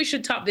think we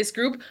should top this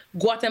group.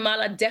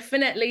 Guatemala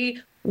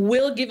definitely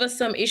will give us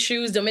some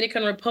issues.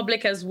 Dominican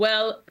Republic as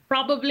well,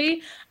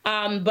 probably.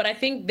 But I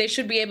think they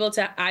should be able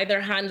to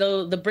either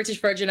handle the British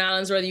Virgin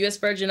Islands or the US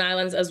Virgin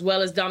Islands, as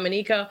well as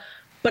Dominica.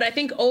 But I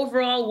think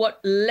overall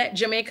what let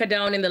Jamaica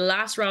down in the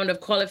last round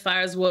of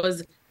qualifiers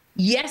was,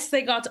 yes,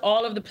 they got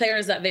all of the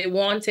players that they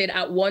wanted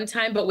at one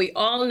time, but we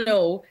all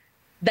know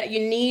that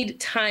you need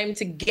time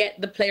to get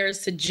the players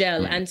to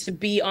gel and to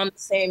be on the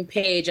same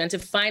page and to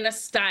find a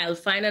style,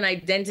 find an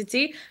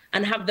identity,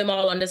 and have them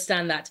all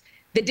understand that.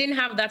 They didn't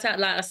have that at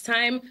last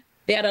time.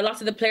 They had a lot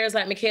of the players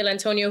like Michael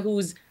Antonio,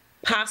 whose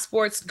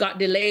passports got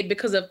delayed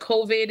because of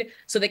COVID.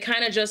 So they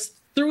kind of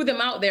just threw them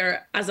out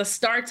there as a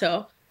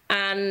starter,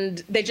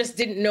 and they just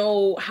didn't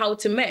know how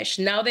to mesh.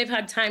 Now they've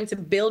had time to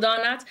build on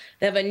that.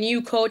 They have a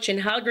new coach in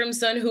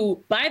Hallgrimsson,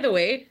 who, by the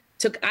way,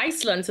 took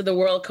Iceland to the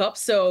World Cup.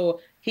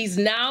 So he's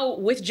now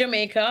with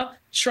Jamaica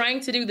trying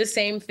to do the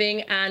same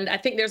thing. And I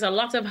think there's a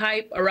lot of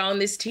hype around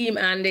this team,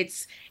 and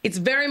it's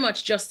very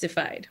much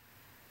justified.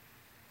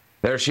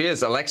 There she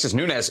is, Alexis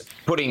Nunes,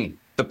 putting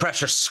the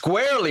pressure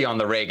squarely on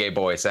the Reggae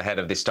Boys ahead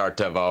of the start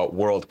of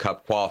World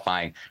Cup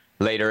qualifying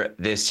later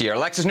this year.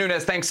 Alexis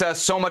Nunes, thanks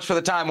so much for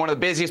the time. One of the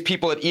busiest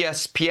people at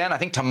ESPN. I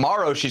think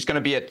tomorrow she's going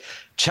to be at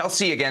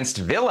Chelsea against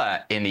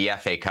Villa in the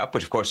FA Cup,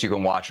 which of course you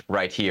can watch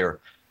right here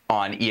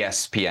on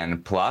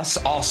ESPN Plus.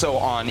 Also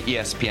on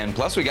ESPN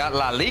Plus, we got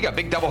La Liga,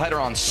 big doubleheader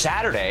on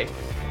Saturday.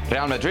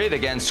 Real Madrid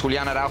against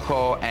Julián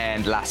Araujo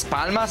and Las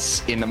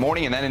Palmas in the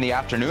morning, and then in the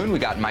afternoon we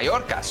got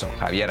Mallorca, so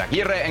Javier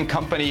Aguirre and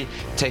company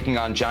taking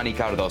on Johnny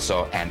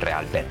Cardoso and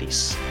Real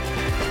Betis.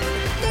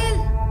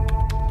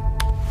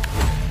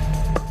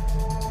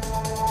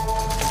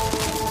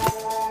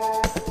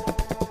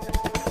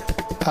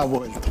 Ha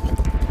vuelto.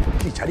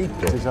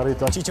 Chicharito.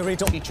 Chicharito.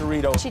 Chicharito.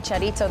 Chicharito.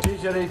 Chicharito.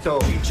 Chicharito.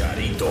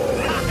 Chicharito.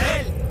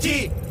 El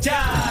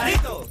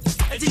Chicharito.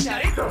 El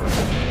Chicharito.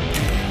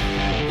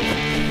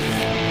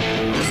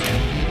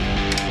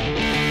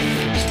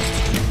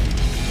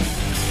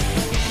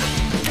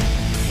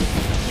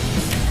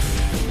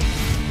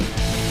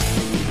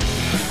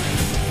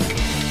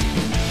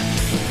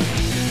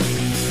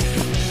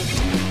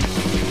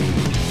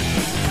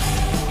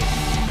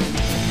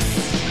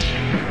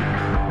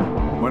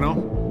 Bueno,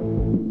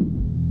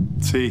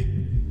 sí,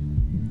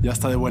 ya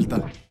está de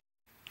vuelta.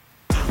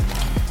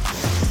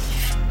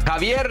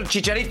 Javier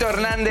Chicharito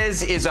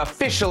Hernandez is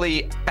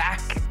officially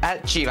back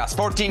at Chivas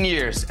 14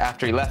 years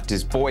after he left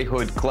his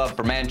boyhood club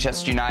for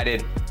Manchester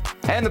United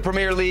and the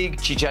Premier League.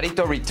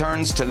 Chicharito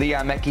returns to Liga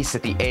MX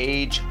at the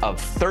age of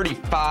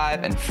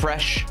 35 and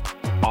fresh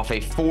off a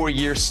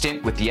 4-year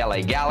stint with the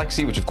LA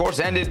Galaxy, which of course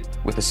ended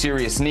with a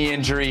serious knee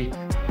injury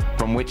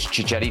from which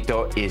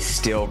Chicharito is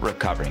still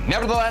recovering.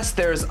 Nevertheless,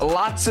 there's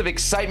lots of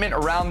excitement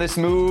around this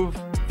move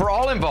for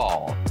all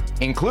involved,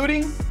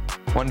 including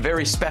one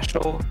very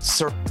special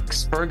Sir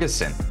Alex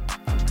Ferguson.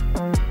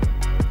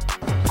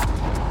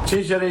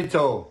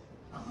 Chicharito,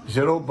 it's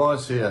your old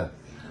boss here.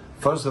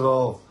 First of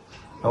all,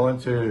 I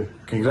want to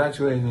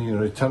congratulate you on your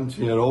return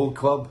to your old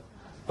club,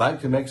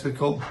 back to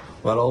Mexico,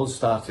 where it all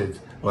started,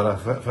 where I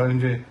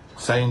found you,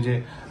 signed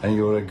you, and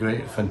you were a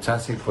great,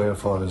 fantastic player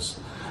for us.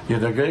 You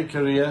had a great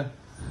career.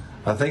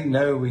 I think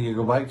now when you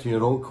go back to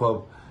your old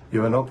club, you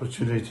have an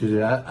opportunity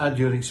to add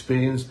your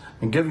experience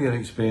and give your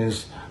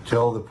experience to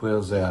all the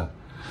players there.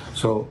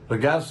 So,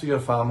 regards to your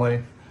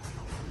family,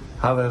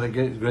 have a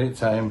great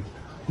time.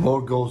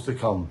 More goals to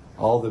come.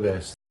 All the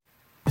best.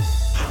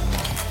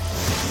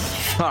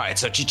 All right,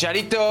 so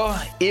Chicharito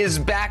is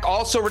back.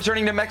 Also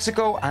returning to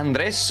Mexico,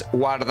 Andrés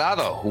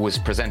Guardado, who was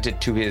presented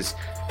to his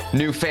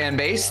new fan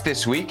base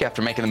this week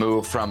after making the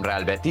move from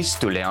Real Betis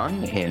to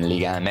León in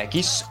Liga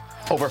MX.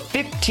 Over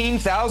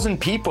 15,000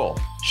 people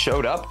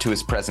showed up to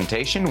his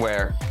presentation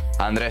where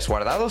Andrés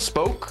Guardado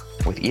spoke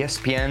with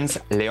ESPN's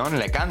León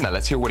Lecanda.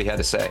 Let's hear what he had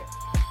to say.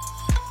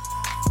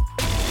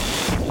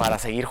 Para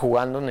seguir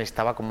jugando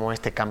necesitaba como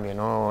este cambio,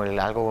 ¿no?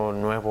 Algo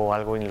nuevo,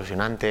 algo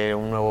ilusionante,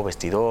 un nuevo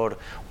vestidor,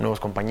 nuevos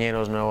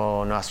compañeros,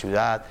 nueva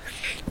ciudad.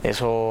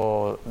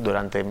 Eso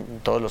durante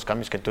todos los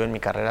cambios que tuve en mi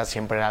carrera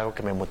siempre era algo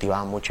que me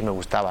motivaba mucho y me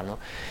gustaba, ¿no?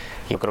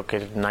 Yo creo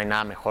que no hay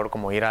nada mejor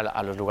como ir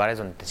a los lugares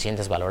donde te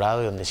sientes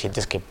valorado y donde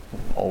sientes que,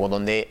 o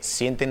donde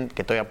sienten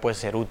que todavía puedes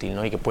ser útil,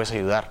 ¿no? Y que puedes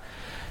ayudar,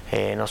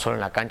 no solo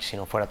en la cancha,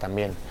 sino fuera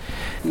también.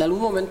 ¿En algún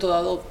momento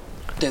dado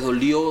 ¿Te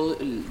dolió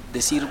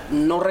decir,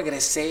 no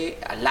regresé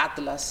al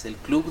Atlas, el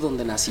club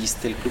donde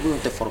naciste, el club donde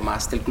te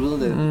formaste, el club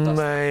donde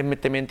debutaste?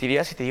 Te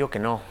mentiría si te digo que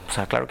no. O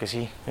sea, claro que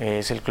sí.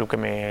 Es el club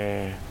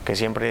que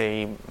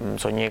siempre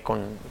soñé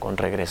con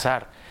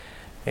regresar.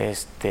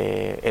 Es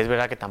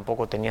verdad que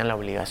tampoco tenían la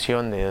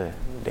obligación de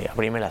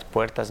abrirme las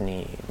puertas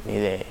ni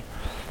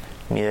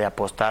de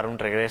apostar un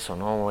regreso,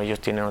 ¿no? Ellos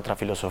tienen otra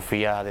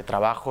filosofía de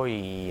trabajo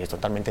y es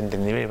totalmente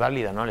entendible y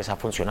válida, ¿no? Les ha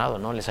funcionado,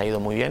 ¿no? Les ha ido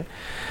muy bien,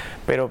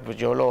 pero pues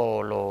yo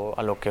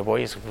a lo que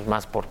voy es pues,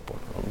 más por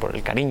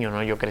el cariño,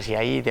 ¿no? Yo crecí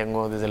ahí,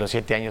 desde los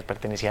 7 años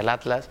pertenecía al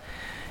Atlas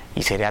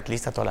y seré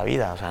atlista toda la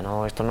vida, o sea,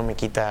 no, esto no me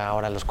quita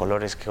ahora los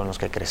colores con los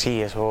que crecí,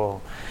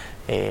 eso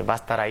va a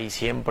estar ahí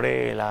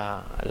siempre,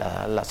 la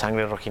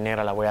sangre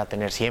rojinegra la voy a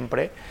tener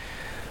siempre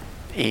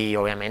y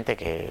obviamente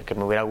que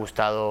me hubiera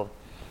gustado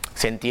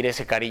sentir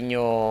ese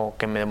cariño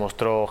que me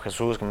demostró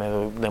Jesús, que me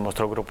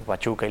demostró el Grupo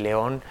Pachuca y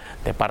León,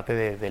 de parte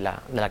de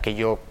la que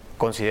yo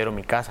considero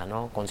mi casa,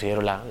 ¿no?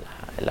 Considero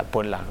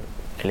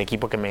el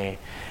equipo que me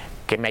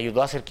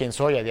ayudó a ser quien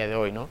soy a día de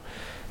hoy, ¿no?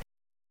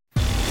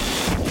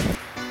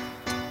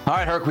 All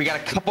right, Herc, we got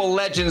a couple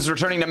legends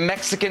returning to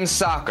Mexican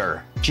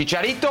soccer.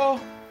 Chicharito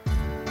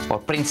or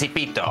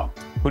Principito?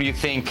 Who do you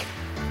think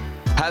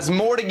has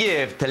more to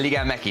give to Liga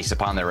MX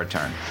upon their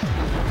return?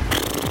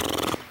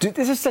 Dude,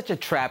 this is such a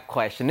trap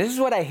question. This is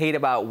what I hate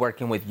about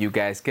working with you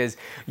guys, because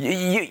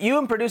you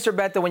and producer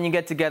Beto, when you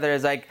get together,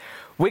 is like,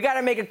 we got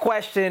to make a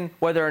question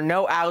where there are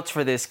no outs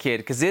for this kid,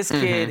 because this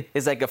kid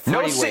is like a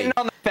freeway. No sitting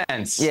on the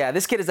fence. Yeah,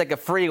 this kid is like a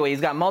freeway. He's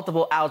got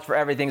multiple outs for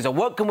everything. So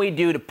what can we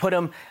do to put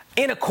him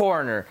in a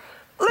corner?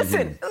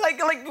 Listen, like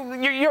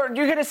you're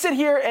going to sit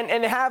here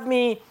and have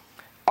me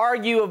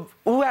argue of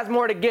who has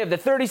more to give, the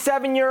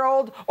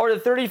 37-year-old or the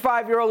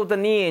 35-year-old with a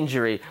knee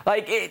injury.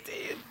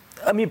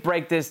 Let me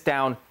break this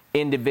down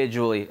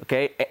individually,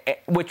 okay,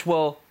 which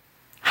will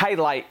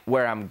highlight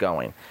where I'm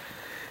going.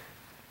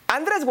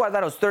 Andres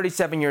Guardado is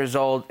 37 years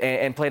old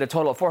and played a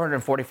total of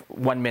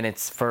 441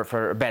 minutes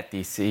for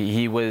Betis.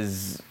 He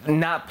was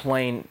not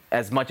playing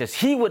as much as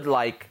he would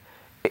like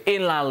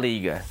in La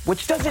Liga,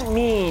 which doesn't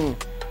mean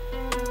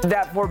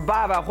that for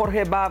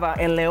Jorge Bava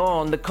and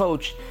León, the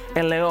coach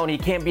in León, he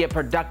can't be a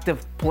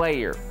productive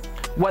player.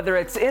 Whether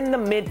it's in the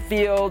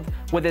midfield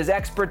with his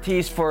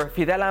expertise for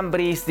Fidel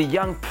Ambriz, the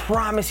young,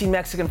 promising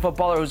Mexican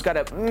footballer who's got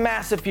a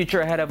massive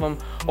future ahead of him,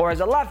 or as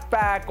a left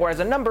back, or as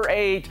a number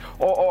 8,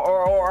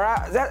 or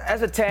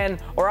as a 10,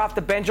 or off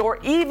the bench, or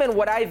even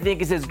what I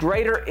think is his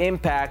greater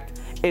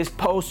impact is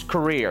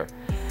post-career.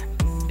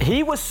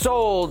 He was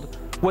sold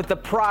with the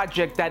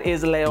project that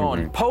is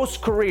León.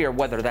 Post-career,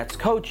 whether that's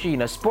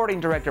coaching, a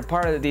sporting director,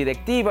 part of the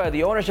directiva,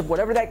 the ownership,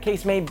 whatever that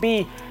case may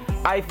be,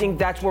 I think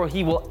that's where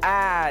he will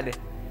add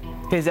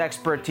his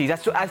expertise.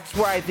 That's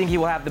where I think he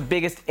will have the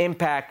biggest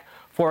impact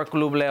for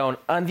Club León.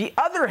 On the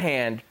other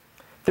hand,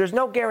 there's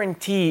no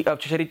guarantee of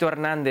Chicharito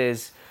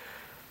Hernandez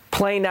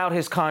playing out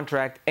his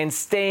contract and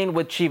staying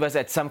with Chivas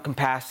at some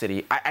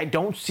capacity. I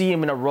don't see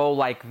him in a role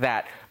like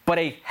that. But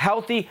a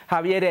healthy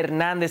Javier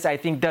Hernandez, I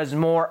think, does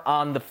more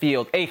on the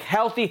field. A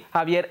healthy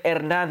Javier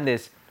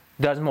Hernandez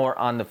does more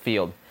on the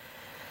field.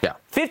 Yeah.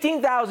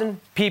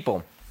 15,000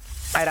 people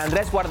at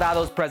Andres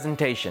Guardado's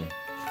presentation.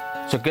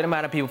 It's a good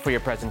amount of people for your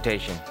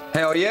presentation.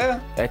 Hell yeah.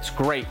 That's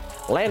great.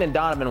 Landon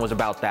Donovan was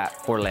about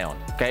that for León,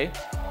 okay?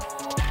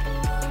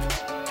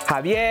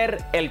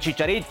 Javier El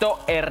Chicharito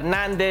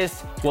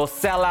Hernandez will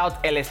sell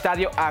out El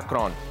Estadio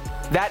Akron.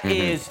 That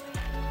is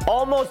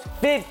almost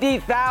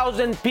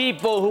 50,000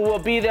 people who will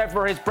be there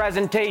for his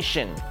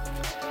presentation.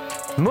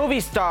 Movie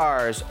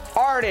stars,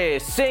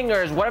 artists,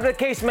 singers, whatever the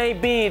case may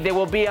be, they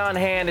will be on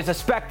hand. It's a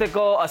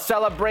spectacle, a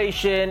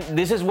celebration.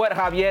 This is what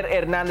Javier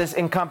Hernandez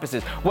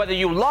encompasses. Whether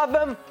you love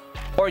him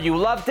or you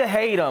love to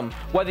hate him,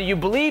 whether you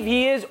believe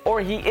he is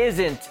or he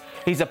isn't,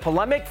 he's a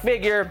polemic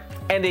figure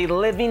and a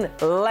living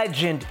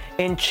legend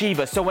in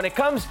Chivas. So when it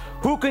comes,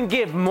 who can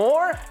give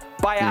more?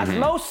 By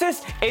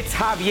osmosis, it's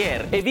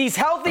Javier. If he's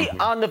healthy,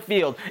 on the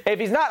field. If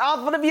he's not off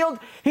of the field,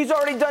 he's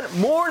already done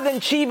more than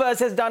Chivas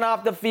has done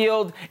off the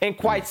field in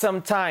quite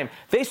some time.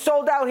 They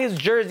sold out his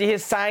jersey,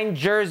 his signed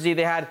jersey.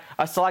 They had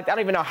a select, I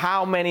don't even know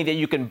how many that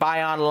you can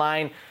buy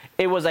online.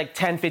 It was like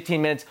 10,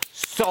 15 minutes,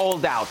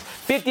 sold out.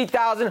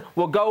 50,000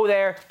 will go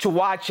there to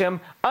watch him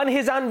on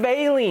his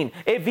unveiling.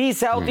 If he's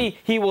healthy,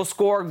 he will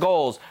score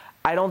goals.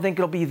 I don't think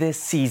it'll be this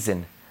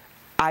season.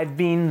 I've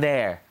been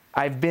there.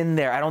 I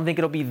don't think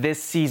it'll be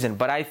this season,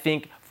 but I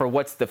think for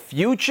what's the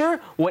future,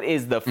 what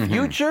is the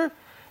future,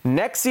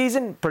 next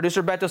season,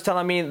 producer Beto's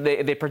telling me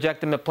they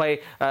project him to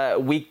play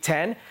week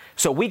 10.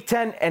 So week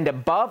 10 and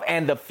above,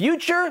 and the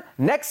future,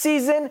 next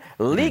season,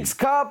 Leagues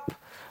Cup,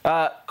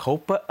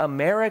 Copa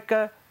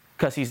America,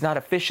 because he's not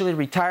officially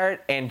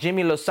retired, and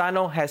Jimmy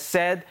Lozano has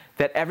said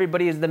that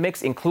everybody is in the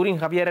mix, including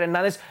Javier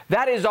Hernandez.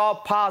 That is all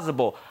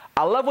possible.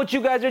 I love what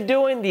you guys are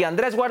doing. The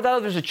Andres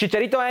Guardado versus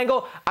Chicharito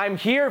angle. I'm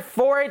here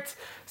for it.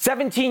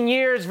 17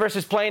 years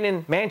versus playing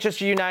in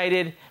Manchester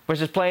United,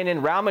 versus playing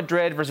in Real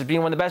Madrid, versus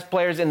being one of the best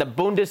players in the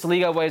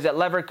Bundesliga, whereas at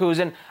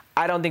Leverkusen.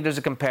 I don't think there's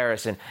a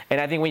comparison.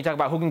 And I think when you talk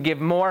about who can give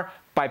more,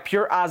 by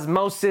pure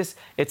osmosis,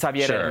 it's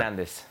Javier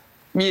Hernandez.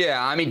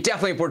 Yeah, I mean,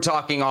 definitely if we're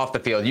talking off the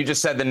field. You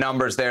just said the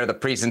numbers there, the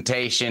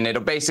presentation.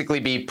 It'll basically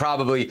be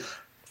probably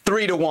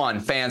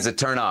 3-1 fans that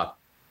turn up.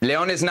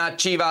 León is not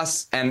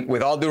Chivas, and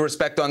with all due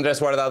respect to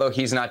Andrés Guardado,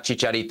 he's not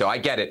Chicharito. I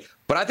get it.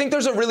 But I think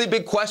there's a really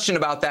big question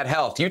about that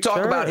health. You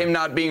talk about him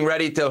not being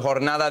ready till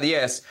Jornada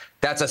 10.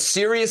 That's a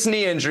serious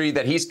knee injury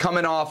that he's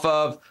coming off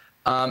of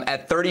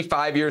at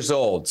 35 years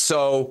old.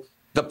 So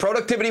the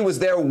productivity was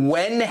there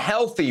when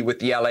healthy with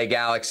the LA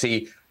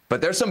Galaxy,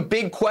 but there's some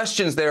big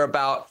questions there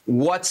about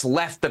what's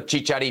left of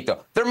Chicharito.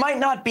 There might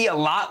not be a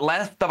lot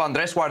left of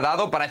Andrés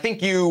Guardado, but I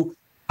think you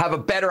have a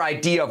better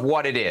idea of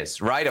what it is,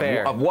 right?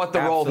 Of what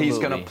the role he's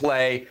going to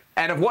play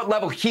and of what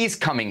level he's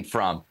coming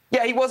from.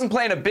 Yeah, he wasn't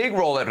playing a big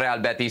role at Real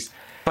Betis,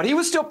 but he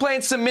was still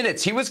playing some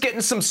minutes. He was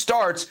getting some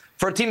starts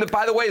for a team that,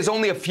 by the way, is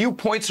only a few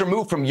points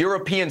removed from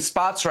European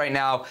spots right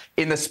now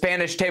in the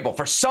Spanish table.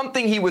 For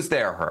something, he was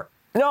there, Herc.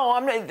 No,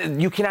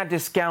 you cannot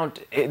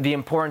discount the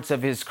importance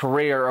of his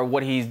career or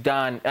what he's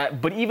done.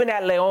 But even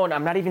at León,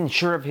 I'm not even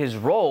sure of his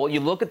role. You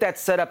look at that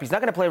setup, he's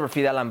not going to play over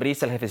Fidel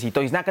Ambriz, el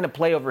jefecito. He's not going to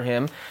play over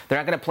him. They're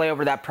not going to play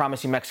over that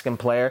promising Mexican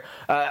player.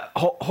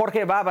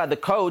 Jorge Baba, the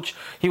coach,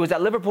 he was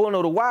at Liverpool in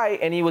Uruguay,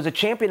 and he was a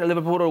champion at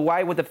Liverpool in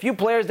Uruguay with a few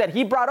players that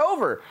he brought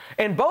over.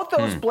 And both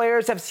those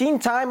players have seen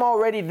time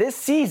already this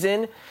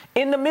season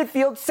in the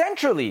midfield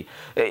centrally,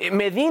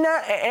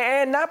 Medina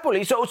and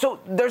Napoli.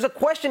 So there's a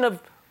question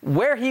of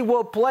where he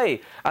will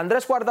play.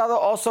 Andrés Guardado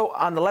also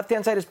on the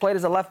left-hand side has played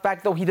as a left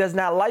back, though he does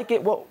not like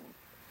it. Well,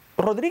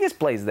 Rodriguez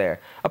plays there.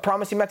 A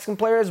promising Mexican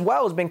player as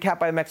well has been capped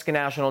by the Mexican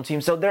national team.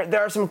 So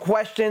there are some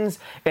questions,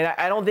 and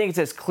I don't think it's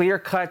as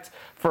clear-cut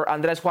for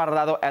Andrés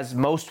Guardado as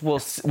most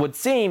would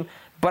seem,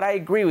 but I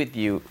agree with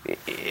you.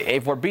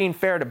 If we're being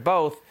fair to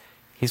both,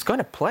 he's going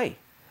to play.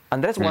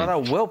 Andrés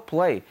Guardado will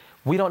play.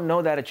 We don't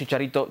know that at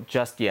Chicharito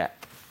just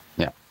yet.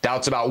 Yeah,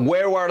 doubts about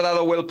where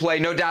Guardado will play.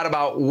 No doubt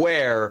about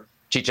where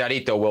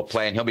Chicharito will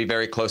play, and he'll be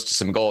very close to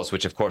some goals,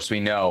 which, of course, we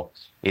know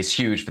is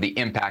huge for the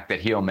impact that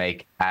he'll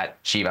make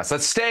at Chivas.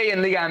 Let's stay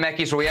in Liga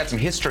MX, where we had some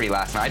history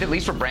last night, at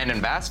least for Brandon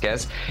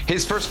Vazquez.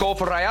 His first goal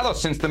for Rayados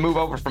since the move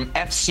over from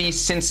FC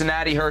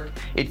Cincinnati, Herc.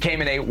 It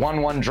came in a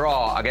 1-1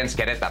 draw against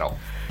Querétaro.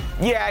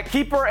 Yeah,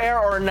 keeper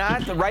error or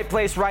not, the right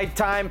place, right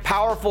time,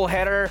 powerful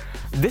header.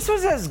 This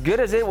was as good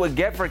as it would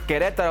get for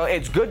Querétaro.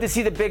 It's good to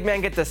see the big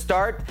man get the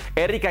start.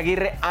 Eric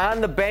Aguirre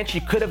on the bench. He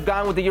could have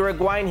gone with the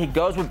Uruguayan. He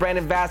goes with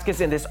Brandon Vazquez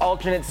in this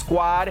alternate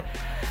squad.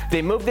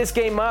 They moved this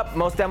game up.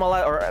 Most Liga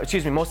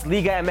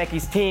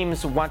MX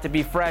teams want to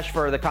be fresh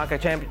for the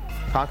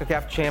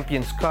CONCACAF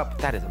Champions Cup.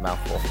 That is a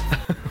mouthful.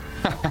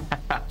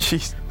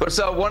 Jeez.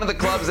 So one of the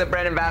clubs that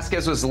Brandon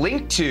Vazquez was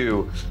linked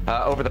to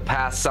over the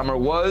past summer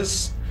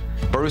was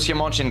Borussia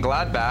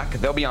Mönchengladbach.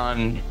 They'll be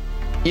on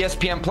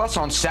ESPN Plus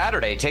on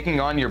Saturday, taking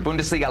on your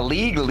Bundesliga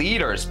league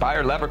leaders,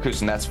 Bayer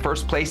Leverkusen. That's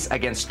first place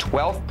against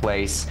 12th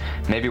place.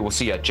 Maybe we'll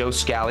see a Joe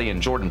Scally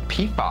and Jordan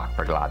Piefock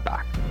for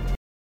Gladbach.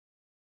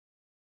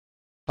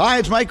 Hi,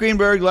 it's Mike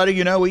Greenberg letting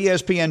you know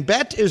ESPN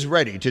Bet is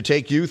ready to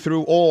take you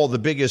through all the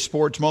biggest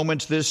sports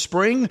moments this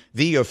spring.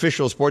 The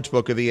official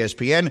sportsbook of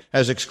ESPN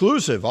has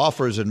exclusive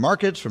offers and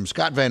markets from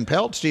Scott Van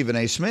Pelt, Stephen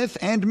A. Smith,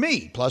 and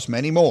me, plus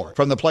many more.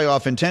 From the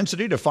playoff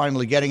intensity to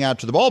finally getting out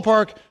to the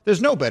ballpark,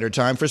 there's no better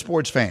time for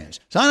sports fans.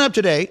 Sign up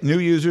today. New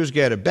users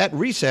get a bet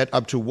reset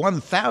up to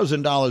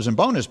 $1,000 in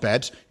bonus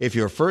bets if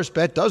your first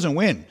bet doesn't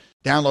win.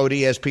 Download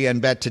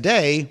ESPN Bet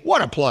today.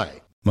 What a play.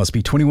 Must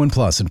be 21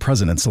 plus and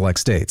present in select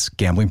states.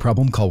 Gambling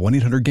problem? Call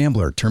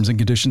 1-800-GAMBLER. Terms and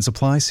conditions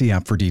apply. See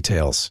app for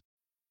details.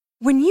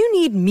 When you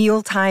need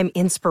mealtime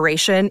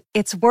inspiration,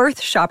 it's worth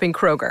shopping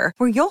Kroger,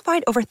 where you'll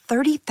find over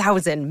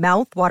 30,000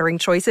 mouth-watering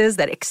choices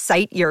that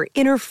excite your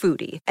inner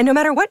foodie. And no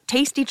matter what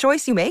tasty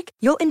choice you make,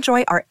 you'll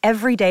enjoy our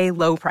everyday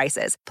low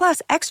prices,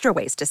 plus extra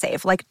ways to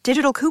save, like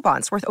digital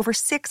coupons worth over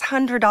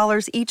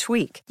 $600 each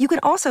week. You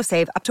can also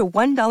save up to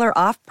 $1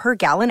 off per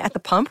gallon at the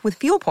pump with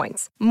fuel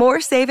points.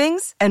 More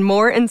savings and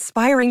more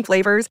inspiring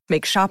flavors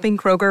make shopping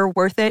Kroger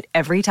worth it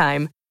every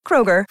time.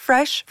 Kroger,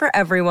 fresh for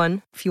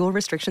everyone. Fuel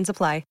restrictions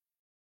apply.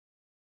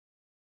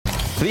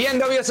 The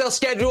NWSL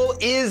schedule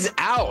is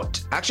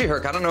out. Actually,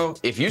 Herc, I don't know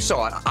if you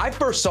saw it. I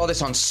first saw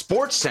this on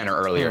SportsCenter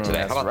earlier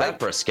today. How about that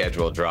for a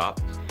schedule drop?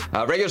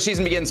 Regular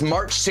season begins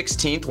March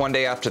 16th, one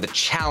day after the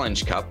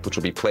Challenge Cup, which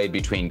will be played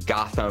between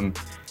Gotham,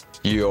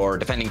 your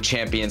defending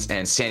champions,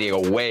 and San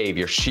Diego Wave,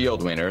 your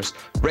Shield winners.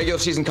 Regular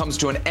season comes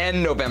to an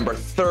end November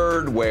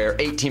 3rd, where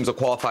 8 teams will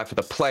qualify for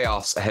the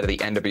playoffs ahead of the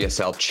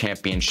NWSL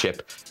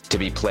Championship to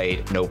be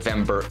played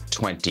November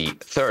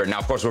 23rd. Now,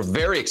 of course, we're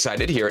very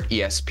excited here at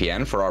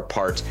ESPN for our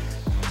part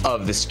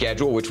of the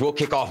schedule, which will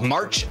kick off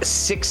March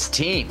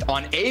 16th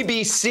on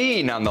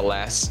ABC,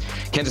 nonetheless.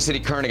 Kansas City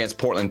Current against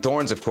Portland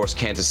Thorns. Of course,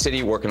 Kansas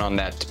City working on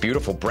that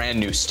beautiful brand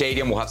new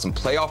stadium. We'll have some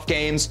playoff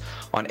games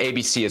on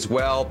ABC as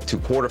well. 2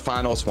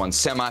 quarterfinals, 1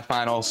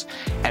 semifinals.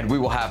 And we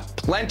will have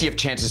plenty of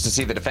chances to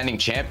see the defending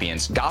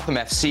champions, Gotham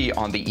FC,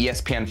 on the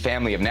ESPN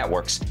family of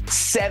networks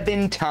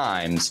 7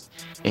 times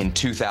in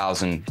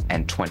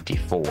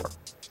 2024.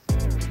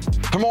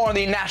 For more on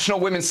the National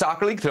Women's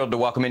Soccer League, thrilled to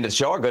welcome into the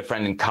show our good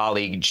friend and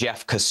colleague,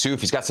 Jeff Kassouf.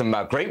 He's got some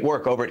great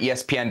work over at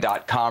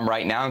ESPN.com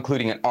right now,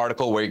 including an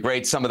article where he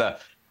grades some of the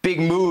big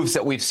moves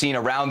that we've seen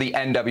around the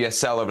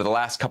NWSL over the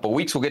last couple of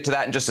weeks. We'll get to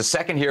that in just a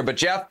second here. But,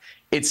 Jeff,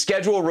 it's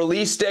schedule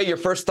release day. Your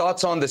first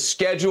thoughts on the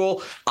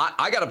schedule?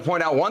 I got to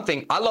point out one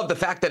thing. I love the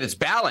fact that it's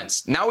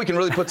balanced. Now we can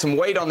really put some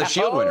weight on the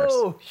Shield winners.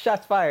 Oh,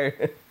 shots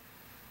fired.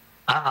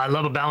 I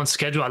love a balanced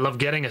schedule. I love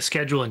getting a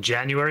schedule in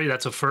January.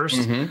 That's a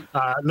first.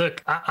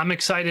 Look, I'm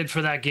excited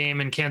for that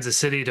game in Kansas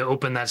City to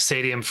open that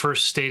stadium,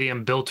 first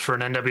stadium built for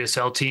an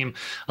NWSL team.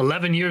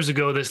 11 years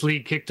ago, this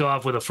league kicked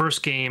off with a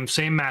first game,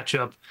 same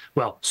matchup,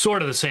 well,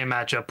 sort of the same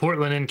matchup,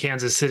 Portland and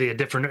Kansas City, a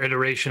different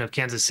iteration of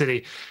Kansas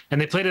City,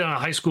 and they played it on a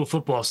high school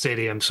football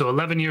stadium. So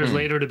 11 years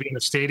later to be in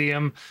a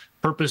stadium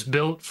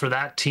purpose-built for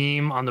that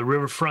team on the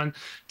riverfront.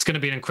 It's going to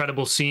be an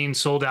incredible scene,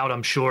 sold out,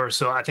 I'm sure.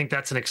 So I think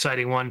that's an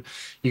exciting one.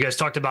 You guys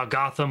talked about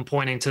Gotham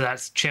pointing to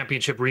that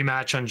championship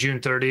rematch on June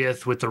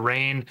 30th with the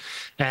rain.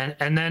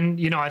 And then,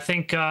 you know, I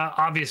think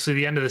obviously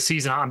the end of the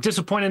season, I'm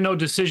disappointed no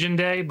decision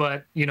day,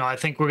 but, you know, I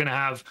think we're going to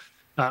have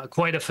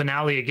quite a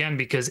finale again,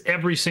 because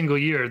every single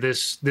year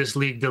this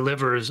league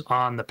delivers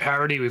on the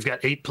parity. We've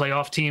got 8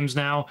 playoff teams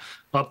now,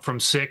 up from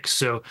 6.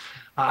 So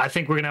I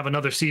think we're going to have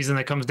another season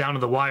that comes down to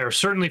the wire,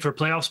 certainly for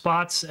playoff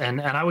spots,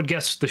 and I would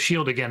guess the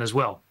Shield again as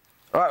well.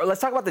 All right,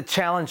 let's talk about the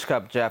Challenge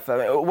Cup, Jeff.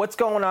 What's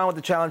going on with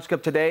the Challenge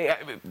Cup today?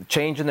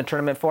 Change in the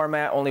tournament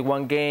format, only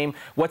one game.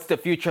 What's the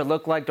future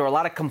look like? There were a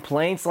lot of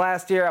complaints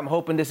last year. I'm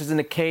hoping this isn't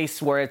a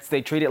case where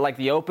they treat it like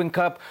the Open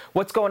Cup.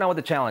 What's going on with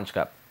the Challenge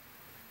Cup?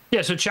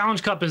 Yeah, so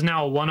Challenge Cup is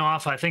now a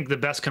one-off. I think the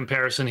best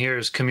comparison here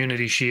is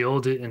Community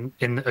Shield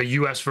in a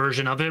U.S.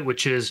 version of it,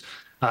 which is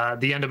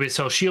the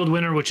NWSL Shield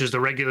winner, which is the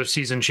regular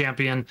season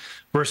champion,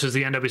 versus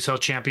the NWSL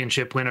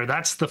Championship winner.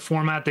 That's the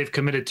format they've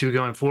committed to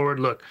going forward.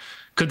 Look,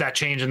 could that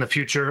change in the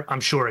future? I'm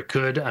sure it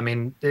could. I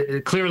mean,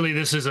 clearly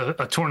this is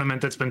a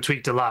tournament that's been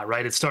tweaked a lot,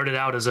 right? It started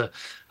out as a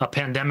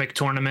pandemic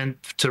tournament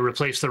to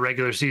replace the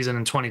regular season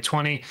in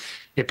 2020.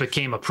 It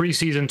became a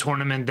preseason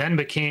tournament, then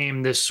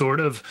became this sort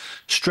of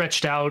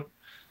stretched out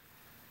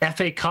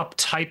FA Cup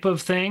type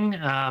of thing.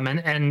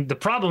 And the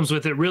problems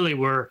with it really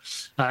were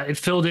it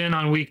filled in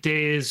on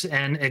weekdays,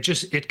 and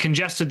it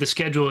congested the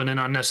schedule in an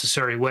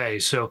unnecessary way.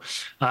 So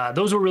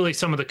those were really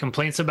some of the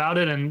complaints about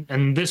it.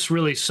 And this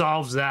really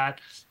solves that.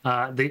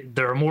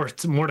 There are more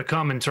to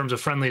come in terms of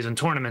friendlies and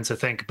tournaments, I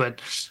think. But,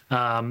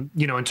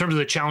 you know, in terms of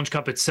the Challenge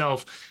Cup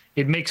itself,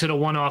 it makes it a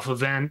one-off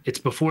event. It's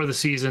before the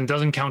season,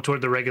 doesn't count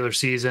toward the regular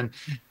season.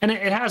 And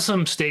it has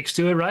some stakes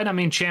to it, right? I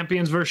mean,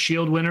 champions versus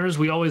Shield winners.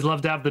 We always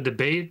love to have the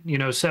debate. You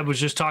know, Seb was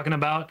just talking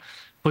about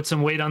put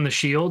some weight on the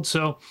Shield.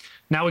 So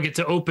now we get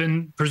to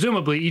open,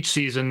 presumably, each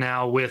season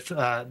now with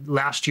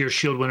last year's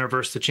Shield winner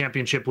versus the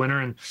championship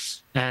winner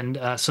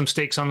and some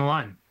stakes on the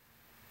line.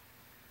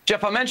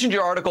 Jeff, I mentioned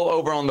your article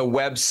over on the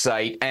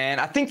website,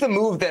 and I think the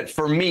move that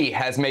for me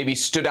has maybe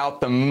stood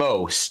out the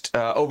most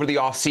over the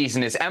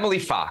offseason is Emily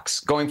Fox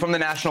going from the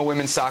National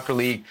Women's Soccer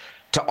League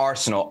to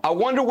Arsenal. I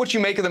wonder what you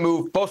make of the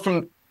move, both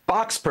from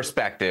Fox's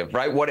perspective,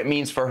 right, what it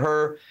means for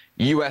her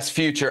U.S.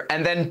 future,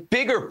 and then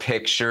bigger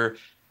picture,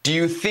 do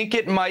you think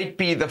it might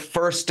be the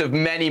first of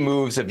many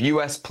moves of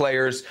U.S.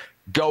 players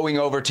going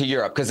over to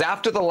Europe? Because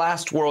after the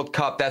last World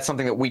Cup, that's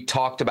something that we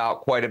talked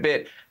about quite a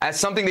bit as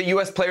something that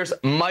U.S. players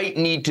might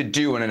need to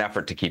do in an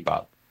effort to keep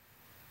up.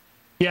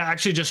 Yeah, I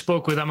actually just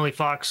spoke with Emily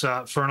Fox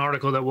for an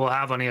article that we'll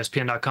have on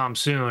ESPN.com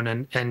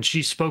soon, and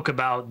she spoke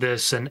about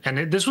this, and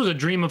this was a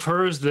dream of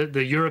hers,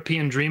 the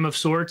European dream of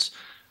sorts,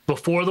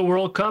 before the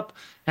World Cup.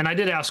 And I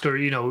did ask her,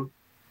 you know,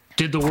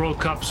 did the World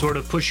Cup sort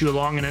of push you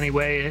along in any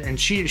way? And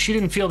she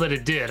didn't feel that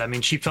it did. I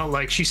mean, she felt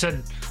like, she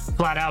said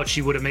flat out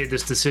she would have made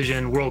this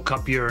decision World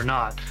Cup year or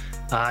not.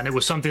 And it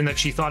was something that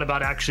she thought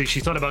about, actually. She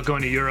thought about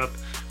going to Europe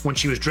when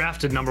she was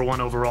drafted #1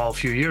 overall a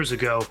few years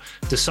ago,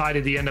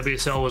 decided the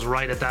NWSL was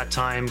right at that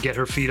time, get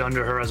her feet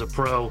under her as a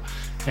pro,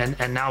 and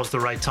now's the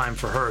right time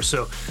for her.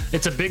 So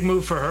it's a big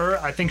move for her.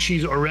 I think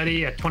she's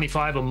already at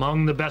 25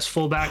 among the best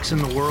fullbacks in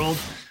the world.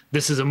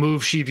 This is a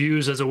move she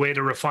views as a way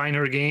to refine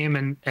her game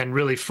and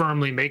really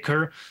firmly make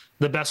her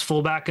the best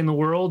fullback in the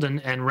world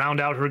and round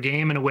out her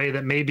game in a way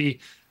that maybe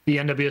the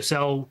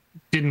NWSL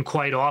didn't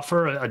quite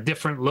offer, a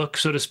different look,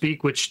 so to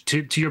speak, which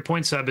to your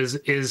point, Seb,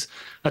 is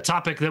a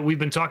topic that we've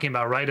been talking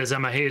about, right? As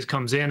Emma Hayes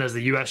comes in, as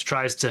the U.S.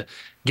 tries to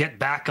get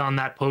back on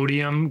that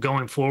podium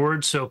going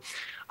forward. So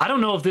I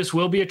don't know if this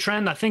will be a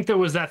trend. I think there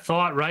was that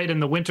thought, right?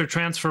 And the winter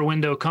transfer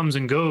window comes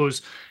and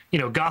goes. You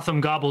know,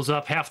 Gotham gobbles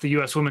up half the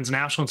U.S. women's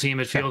national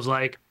team, it feels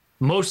like.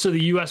 Most of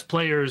the U.S.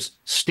 players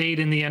stayed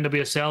in the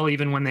NWSL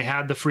even when they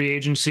had the free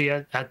agency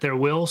at their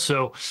will.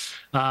 So,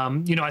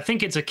 you know, I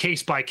think it's a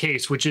case by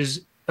case, which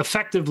is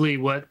effectively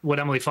what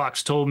Emily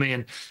Fox told me.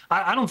 And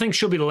I don't think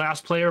she'll be the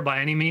last player by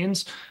any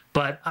means,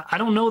 but I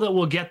don't know that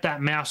we'll get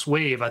that mass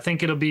wave. I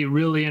think it'll be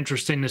really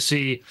interesting to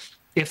see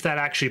if that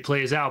actually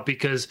plays out,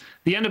 because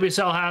the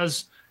NWSL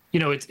has, you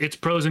know, its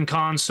pros and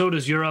cons. So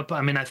does Europe.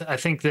 I mean, I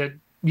think that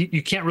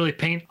you can't really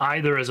paint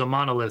either as a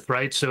monolith,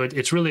 right? So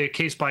it's really a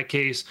case by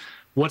case,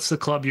 what's the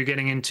club you're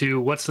getting into,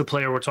 what's the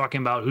player we're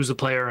talking about, who's the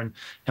player,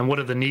 and what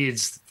are the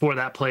needs for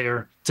that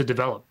player to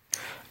develop.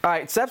 All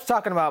right, Seb's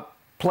talking about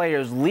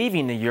players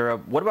leaving to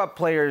Europe. What about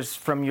players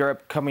from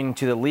Europe coming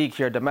to the league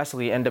here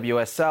domestically,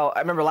 NWSL? I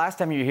remember last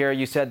time you were here,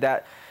 you said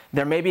that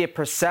there may be a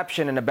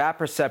perception and a bad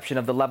perception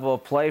of the level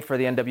of play for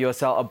the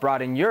NWSL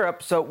abroad in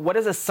Europe. So what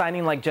is a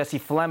signing like Jessie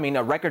Fleming,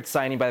 a record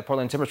signing by the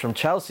Portland Timbers from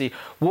Chelsea,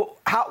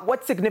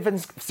 what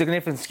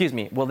significance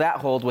will that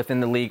hold within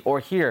the league or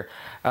here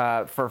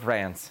for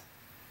France?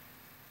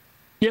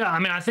 Yeah, I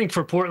mean, I think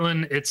for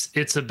Portland,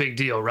 it's a big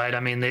deal, right? I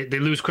mean, they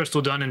lose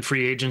Crystal Dunn in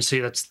free agency.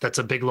 That's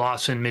a big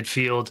loss in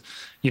midfield.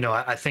 You know,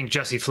 I think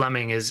Jessie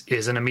Fleming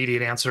is an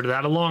immediate answer to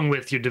that, along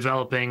with you're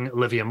developing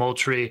Olivia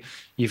Moultrie.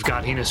 You've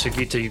got Hina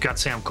Sugita, you've got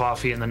Sam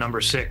Coffey in the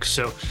number 6.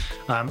 So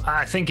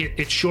I think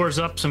it shores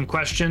up some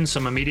questions,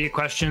 some immediate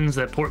questions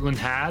that Portland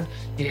had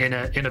in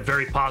a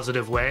very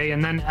positive way.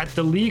 And then at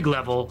the league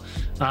level,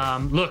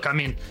 look, I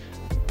mean,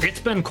 it's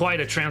been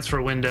quite a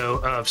transfer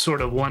window of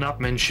sort of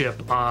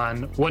one-upmanship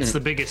on what's the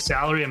biggest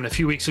salary. I mean, a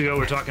few weeks ago, we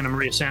were talking to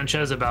Maria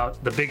Sanchez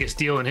about the biggest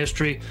deal in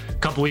history. A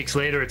couple weeks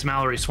later, it's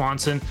Mallory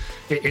Swanson.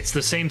 It's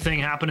the same thing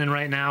happening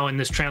right now in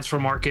this transfer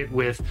market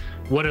with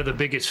what are the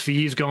biggest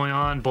fees going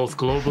on, both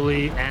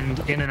globally and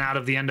in and out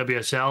of the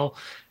NWSL.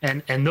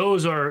 And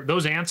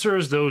those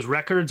answers, those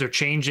records are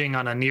changing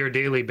on a near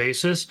daily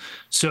basis.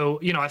 So,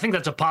 you know, I think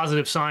that's a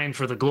positive sign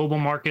for the global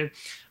market.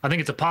 I think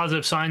it's a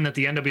positive sign that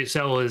the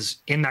NWSL is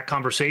in that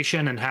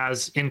conversation and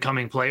has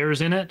incoming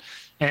players in it.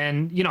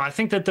 And, you know, I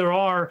think that there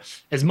are,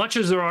 as much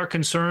as there are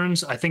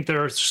concerns, I think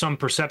there are some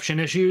perception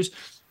issues.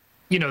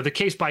 You know, the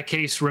case by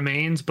case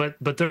remains, but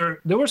there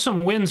were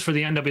some wins for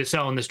the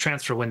NWSL in this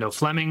transfer window.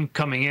 Fleming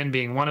coming in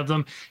being one of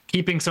them,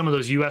 keeping some of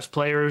those U.S.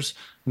 players,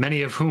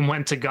 many of whom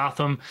went to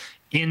Gotham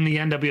in the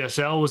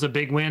NWSL was a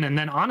big win. And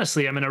then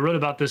honestly, I mean, I wrote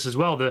about this as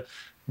well.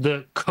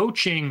 The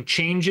coaching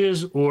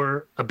changes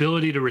or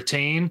ability to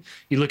retain.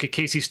 You look at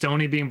Casey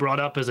Stoney being brought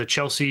up as a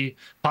Chelsea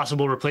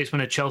possible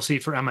replacement at Chelsea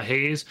for Emma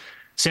Hayes.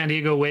 San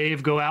Diego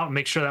Wave go out and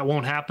make sure that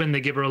won't happen.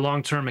 They give her a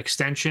long-term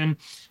extension.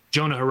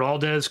 Jonah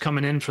Heraldez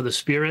coming in for the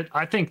Spirit.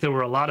 I think there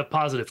were a lot of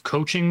positive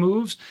coaching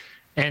moves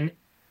and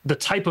the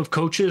type of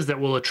coaches that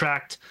will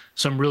attract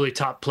some really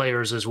top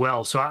players as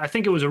well. So I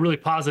think it was a really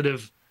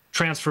positive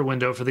transfer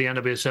window for the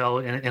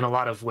NWSL in a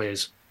lot of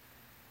ways.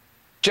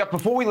 Jeff,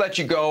 before we let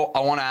you go, I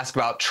want to ask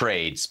about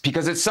trades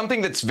because it's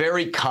something that's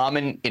very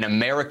common in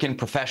American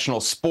professional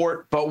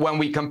sport. But when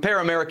we compare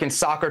American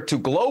soccer to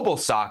global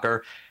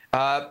soccer,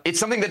 it's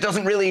something that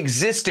doesn't really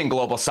exist in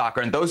global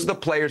soccer. And those are the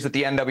players that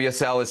the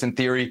NWSL is, in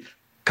theory,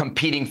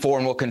 competing for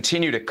and will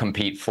continue to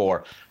compete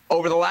for.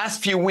 Over the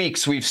last few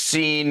weeks, we've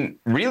seen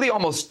really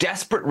almost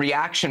desperate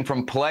reaction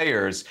from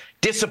players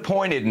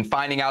disappointed in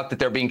finding out that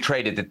they're being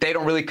traded, that they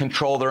don't really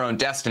control their own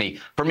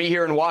destiny. For me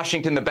here in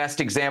Washington, the best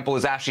example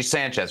is Ashley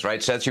Sanchez,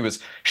 right? Says she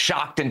was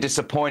shocked and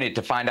disappointed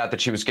to find out that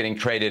she was getting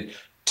traded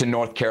to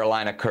North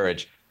Carolina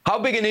Courage. How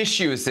big an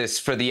issue is this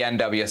for the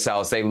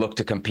NWSL as they look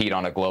to compete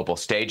on a global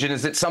stage? And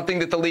is it something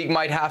that the league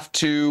might have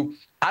to,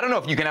 I don't know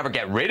if you can ever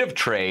get rid of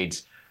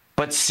trades,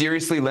 but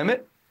seriously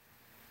limit?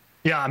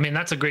 Yeah, I mean,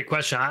 that's a great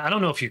question. I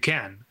don't know if you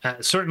can,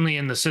 certainly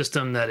in the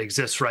system that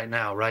exists right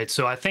now, right?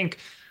 So I think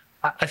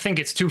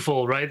it's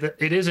twofold, right?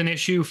 It is an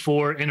issue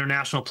for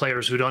international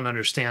players who don't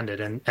understand it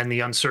and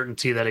the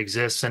uncertainty that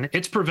exists. And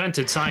it's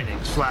prevented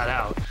signings flat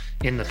out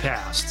in the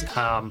past.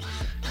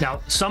 Now,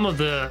 some of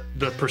the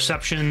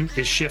perception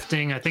is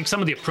shifting. I think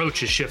some of the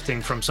approach is shifting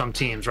from some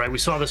teams, right? We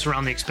saw this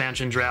around the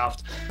expansion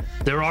draft.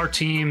 There are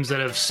teams that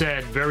have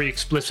said very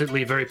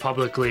explicitly, very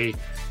publicly,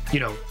 you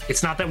know,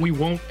 it's not that we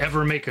won't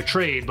ever make a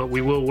trade, but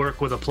we will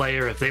work with a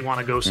player if they want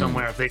to go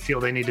somewhere, if they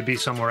feel they need to be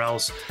somewhere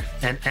else,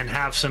 and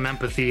have some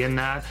empathy in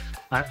that.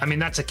 I mean,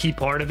 that's a key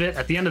part of it.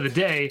 At the end of the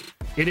day,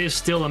 it is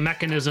still a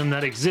mechanism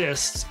that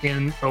exists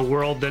in a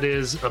world that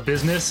is a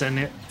business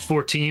and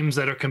for teams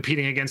that are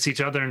competing against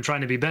each other and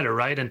trying to be better,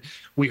 right? And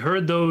we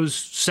heard those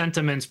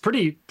sentiments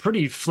pretty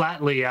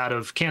flatly out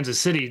of Kansas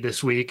City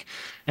this week,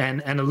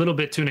 and a little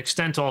bit to an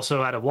extent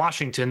also out of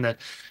Washington,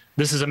 that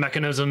this is a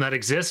mechanism that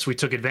exists. We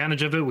took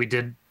advantage of it. We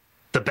did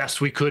the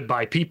best we could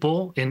by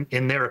people,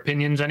 in their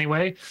opinions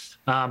anyway,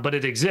 but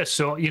it exists.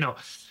 So, you know,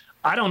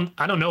 I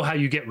don't know how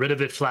you get rid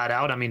of it flat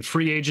out. I mean,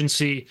 free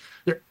agency,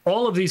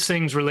 all of these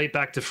things relate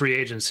back to free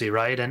agency,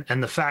 right?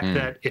 And the fact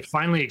that it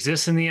finally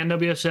exists in the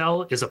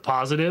NWSL is a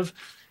positive.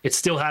 It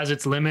still has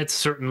its limits,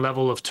 certain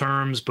level of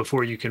terms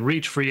before you can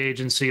reach free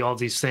agency, all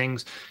these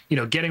things. You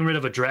know, getting rid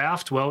of a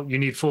draft, well, you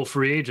need full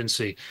free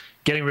agency.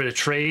 Getting rid of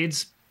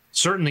trades,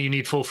 certainly you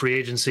need full free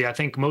agency. I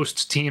think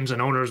most teams and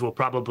owners will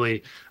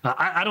probably,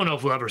 I don't know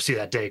if we'll ever see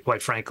that day,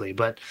 quite frankly,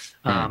 but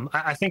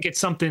I think it's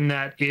something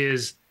that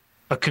is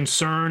a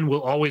concern,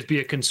 will always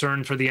be a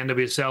concern for the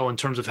NWSL in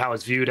terms of how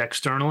it's viewed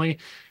externally.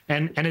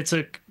 And it's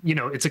a, you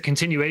know, it's a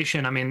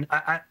continuation. I mean,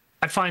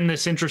 I find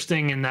this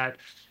interesting in that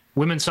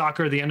women's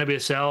soccer, the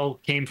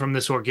NWSL came from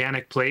this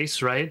organic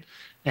place, right?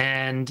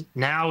 And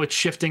now it's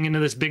shifting into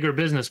this bigger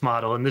business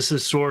model. And this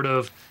is sort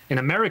of, in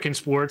American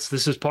sports,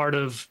 this is part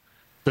of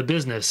the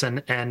business,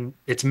 and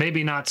it's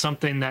maybe not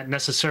something that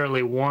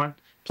necessarily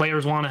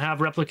players want to have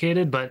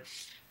replicated, but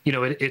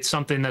it's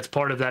something that's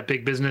part of that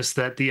big business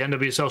that the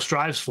NWSL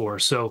strives for.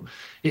 So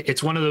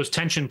it's one of those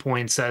tension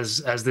points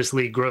as this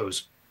league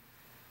grows.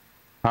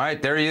 All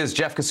right, there he is,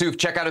 Jeff Kassouf.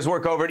 Check out his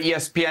work over at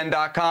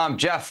ESPN.com.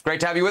 Jeff, great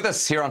to have you with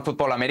us here on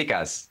Futbol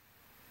Americas.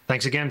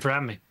 Thanks again for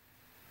having me.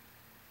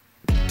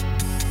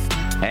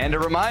 And a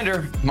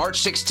reminder,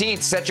 March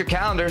 16th, set your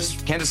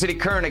calendars. Kansas City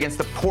Kern against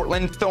the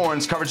Portland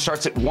Thorns. Coverage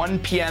starts at 1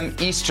 p.m.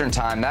 Eastern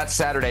Time. That's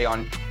Saturday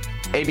on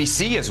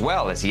ABC as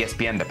well as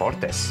ESPN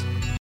Deportes.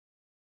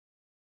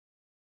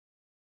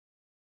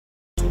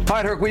 All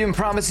right, Herc, we've been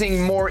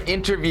promising more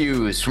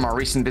interviews from our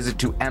recent visit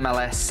to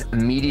MLS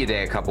Media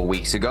Day a couple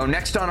weeks ago.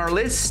 Next on our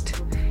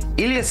list,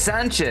 Ilie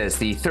Sanchez,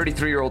 the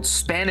 33-year-old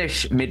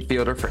Spanish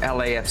midfielder for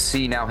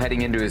LAFC, now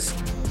heading into his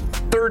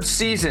third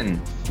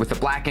season with the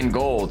black and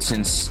gold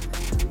since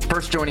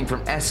first joining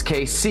from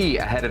SKC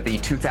ahead of the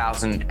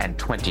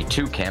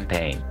 2022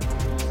 campaign.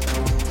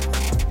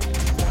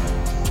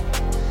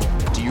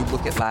 Do you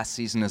look at last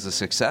season as a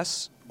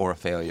success or a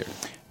failure?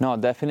 No,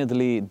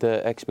 definitely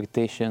the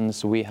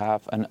expectations we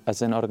have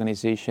as an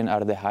organization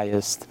are the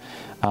highest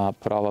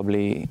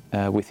probably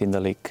within the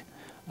league.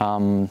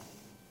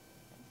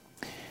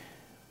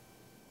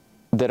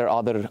 There are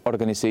other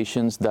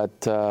organizations that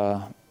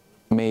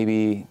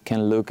maybe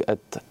can look at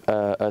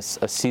a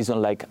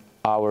season like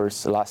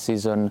ours last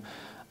season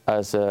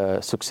as a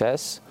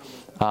success.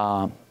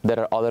 There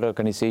are other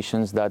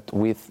organizations that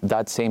with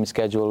that same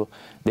schedule,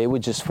 they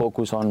would just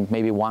focus on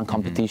maybe one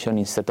competition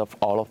instead of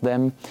all of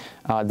them.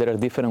 There are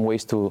different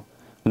ways to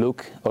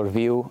look or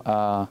view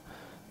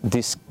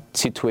this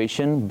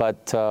situation,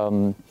 but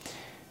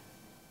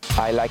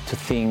I like to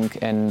think,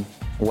 and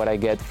what I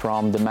get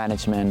from the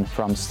management,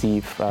 from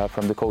Steve,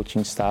 from the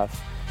coaching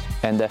staff,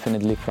 and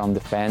definitely from the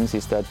fans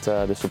is that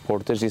the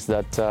supporters is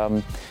that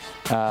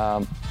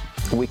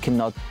we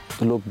cannot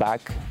look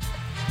back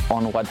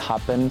on what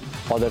happened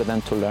other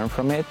than to learn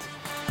from it.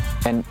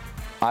 And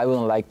I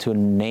wouldn't like to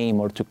name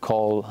or to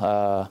call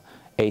a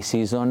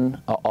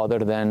season other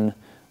than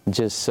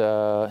just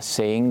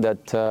saying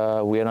that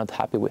we are not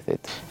happy with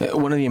it.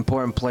 One of the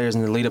important players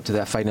in the lead up to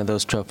that fighting of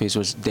those trophies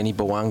was Denis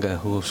Bouanga,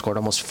 who scored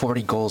almost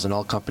 40 goals in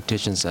all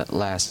competitions that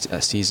last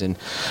season.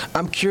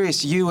 I'm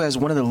curious, you as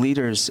one of the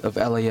leaders of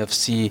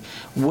LAFC,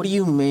 what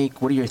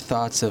are your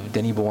thoughts of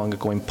Denis Bouanga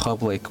going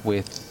public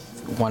with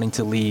wanting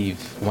to leave,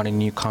 wanting a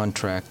new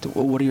contract?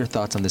 What are your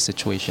thoughts on this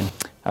situation?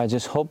 I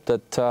just hope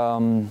that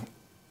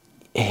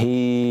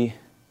he's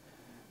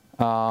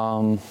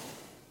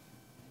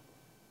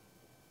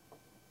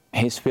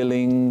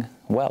feeling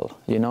well,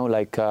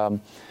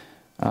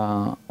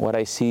 what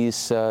I see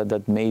is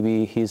that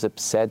maybe he's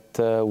upset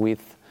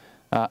with,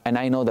 and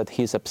I know that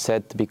he's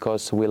upset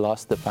because we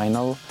lost the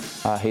final.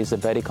 He's a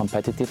very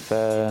competitive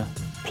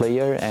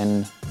player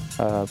and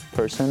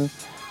person,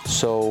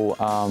 so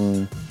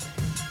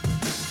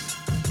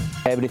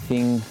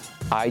everything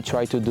I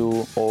try to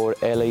do or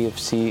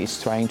LAFC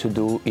is trying to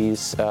do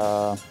is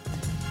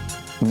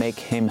make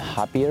him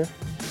happier.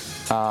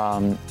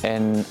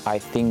 And I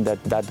think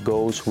that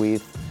goes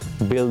with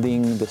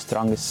building the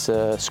strongest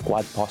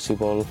squad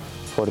possible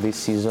for this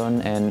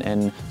season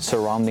and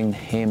surrounding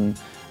him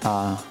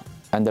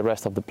and the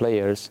rest of the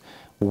players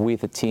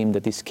with a team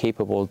that is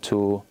capable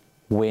to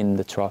win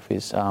the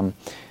trophies.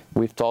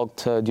 We've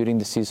talked during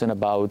the season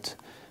about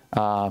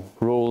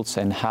rules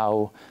and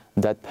how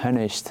that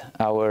punished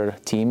our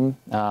team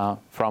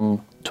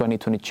from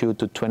 2022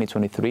 to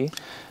 2023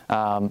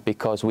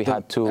 because we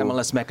had to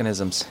MLS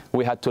mechanisms.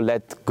 We had to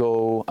let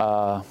go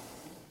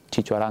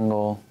Chicho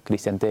Arango,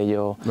 Cristian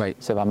Tello,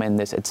 Seba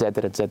Mendes,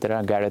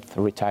 etc. Gareth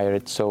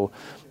retired, so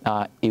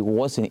it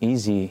wasn't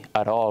easy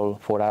at all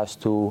for us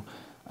to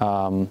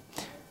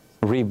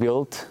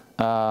rebuild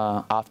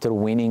after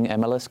winning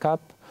MLS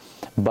Cup.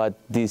 But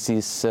this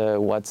is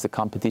what's the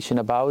competition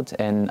about,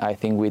 and I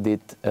think we did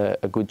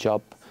a good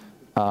job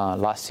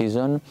last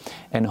season,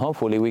 and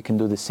hopefully we can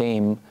do the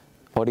same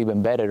or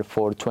even better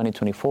for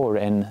 2024.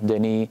 And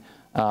Denis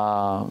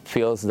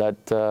feels that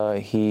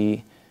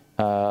he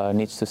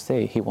needs to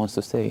stay. He wants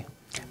to stay.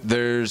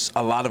 There's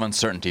a lot of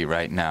uncertainty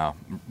right now.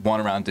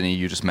 One around Denis,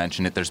 you just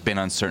mentioned it. There's been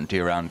uncertainty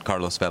around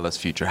Carlos Vela's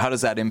future. How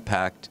does that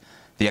impact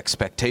the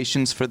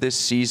expectations for this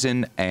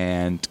season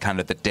and kind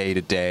of the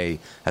day-to-day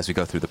as we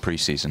go through the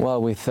preseason?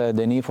 Well, with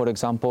Denis, for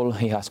example,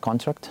 he has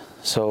contract,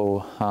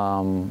 so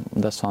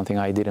that's something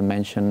I didn't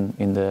mention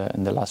in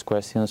the last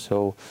question.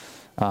 So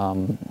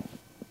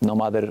no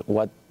matter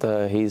what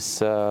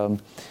his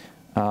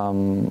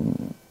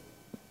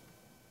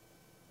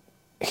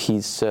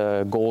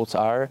goals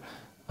are,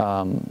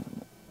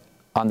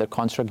 under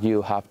contract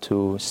you have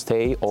to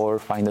stay or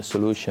find a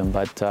solution.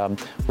 But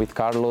with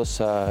Carlos,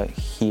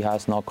 he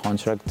has no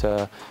contract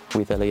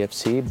with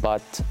LAFC,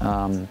 but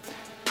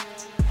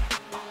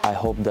I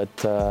hope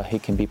that he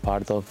can be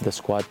part of the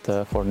squad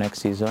for next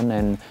season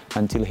and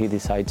until he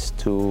decides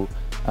to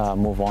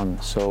move on.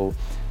 So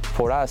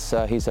for us,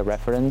 he's a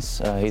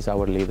reference, he's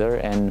our leader,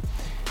 and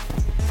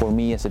for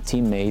me as a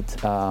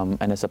teammate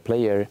and as a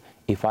player,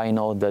 if I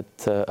know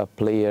that a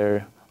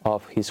player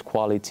of his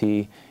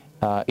quality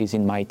is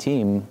in my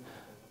team,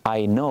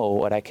 I know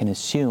or I can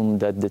assume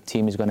that the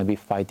team is going to be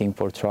fighting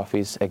for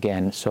trophies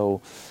again.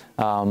 So,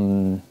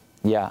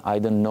 I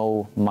don't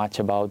know much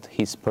about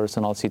his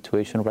personal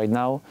situation right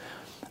now,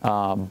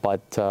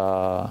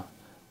 but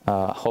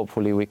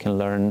hopefully we can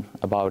learn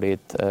about it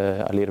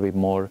a little bit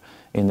more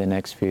in the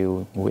next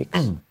few weeks.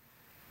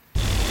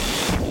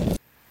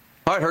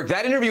 All right, Herc,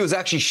 that interview was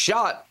actually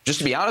shot, just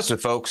to be honest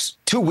with folks,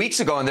 2 weeks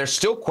ago, and there's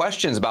still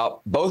questions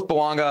about both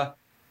Bouanga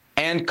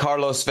and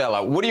Carlos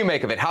Vela. What do you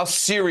make of it? How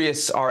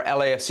serious are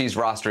LAFC's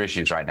roster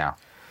issues right now?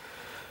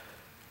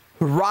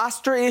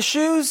 Roster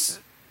issues?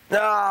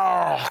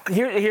 Oh,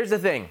 here's the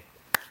thing.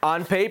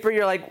 On paper,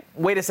 you're like,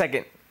 wait a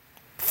second.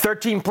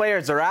 13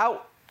 players are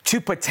out. 2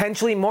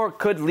 potentially more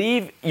could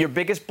leave. Your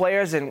biggest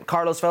players in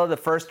Carlos Vela, the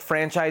first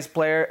franchise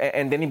player,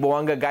 and Denny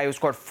Bouanga, a guy who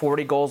scored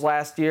 40 goals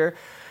last year.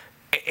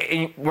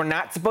 And we're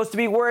not supposed to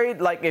be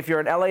worried. Like, if you're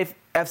an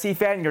LAFC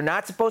fan, you're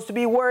not supposed to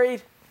be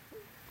worried.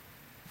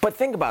 But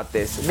think about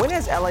this. When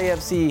has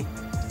LAFC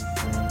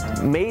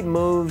made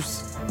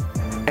moves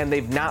and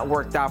they've not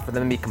worked out for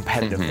them to be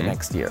competitive the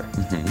next year?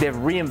 They've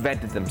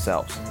reinvented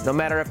themselves. No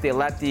matter if they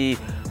let the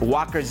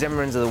Walker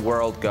Zimmermans of the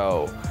world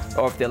go,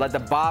 or if they let the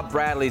Bob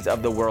Bradleys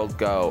of the world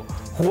go,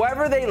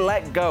 whoever they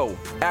let go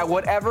at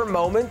whatever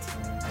moment,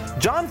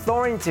 John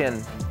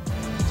Thornton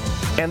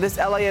and this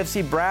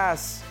LAFC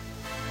brass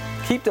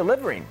keep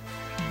delivering.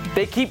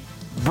 They keep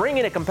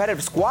bringing a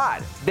competitive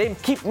squad. They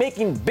keep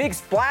making big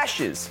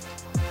splashes.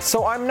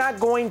 So I'm not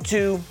going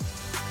to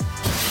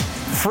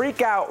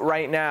freak out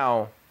right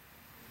now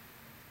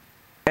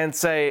and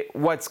say,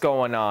 what's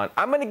going on?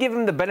 I'm going to give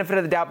them the benefit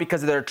of the doubt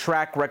because of their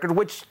track record,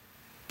 which,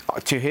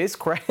 to his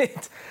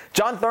credit,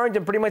 John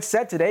Thornton pretty much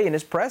said today in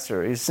his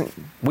presser.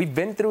 We've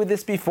been through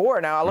this before.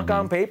 Now, I look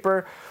on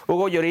paper,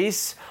 Hugo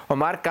Lloris,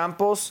 Omar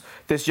Campos,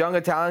 this young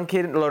Italian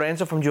kid,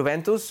 Lorenzo from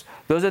Juventus.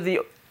 Those are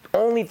the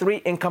only 3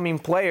 incoming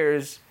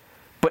players,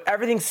 but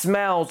everything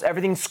smells,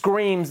 everything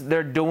screams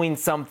they're doing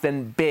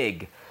something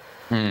big.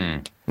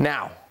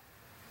 Now,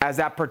 as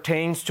that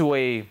pertains to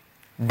a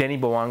Denny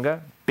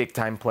Bouanga,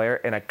 big-time player,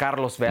 and a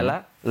Carlos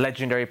Vela,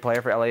 legendary player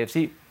for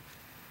LAFC,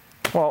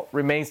 well,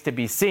 remains to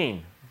be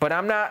seen. But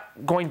I'm not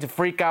going to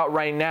freak out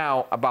right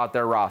now about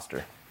their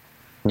roster.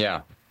 Yeah.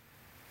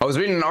 I was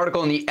reading an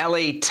article in the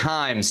LA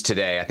Times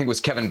today. I think it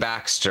was Kevin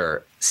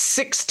Baxter.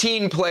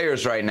 16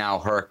 players right now,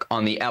 Herc,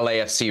 on the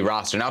LAFC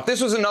roster. Now, if this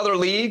was another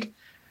league,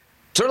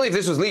 certainly if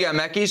this was Liga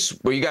MX,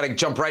 where you got to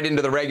jump right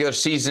into the regular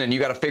season and you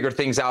got to figure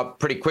things out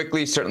pretty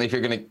quickly, certainly if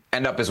you're going to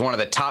end up as one of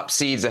the top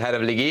seeds ahead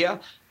of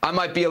Liguilla, I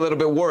might be a little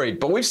bit worried.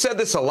 But we've said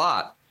this a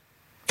lot.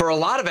 For a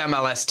lot of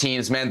MLS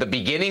teams, man, the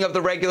beginning of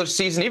the regular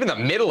season, even the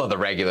middle of the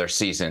regular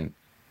season,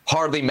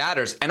 hardly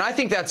matters. And I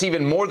think that's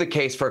even more the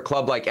case for a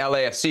club like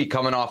LAFC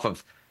coming off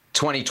of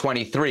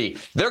 2023.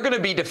 They're going to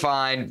be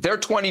defined, their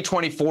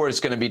 2024 is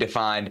going to be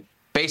defined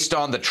based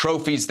on the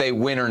trophies they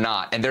win or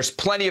not. And there's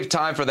plenty of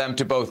time for them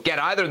to both get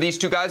either of these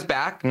 2 guys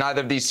back,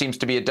 neither of these seems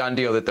to be a done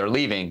deal that they're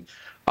leaving,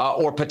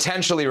 or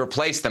potentially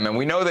replace them. And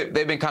we know that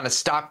they've been kind of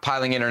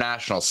stockpiling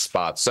international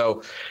spots.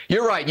 So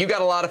you're right, you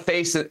got a lot of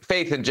faith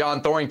in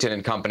John Thornton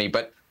and company,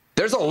 but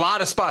there's a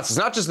lot of spots. It's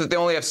not just that they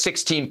only have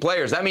 16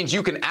 players. That means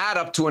you can add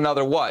up to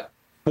another,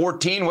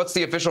 14? What's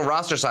the official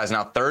roster size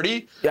now?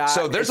 30? Yeah,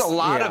 so there's a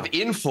lot of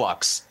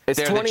influx. It's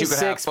there 26 that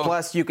you can have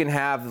plus you can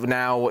have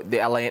now the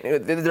LA.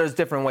 There's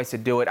different ways to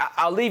do it.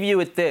 I'll leave you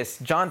with this.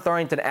 John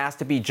Thornton asked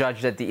to be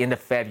judged at the end of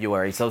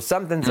February. So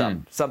something's up.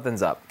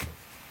 Something's up.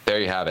 There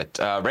you have it.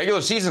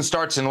 Regular season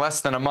starts in less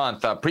than a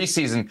month.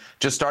 Preseason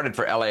just started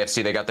for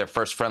LAFC. They got their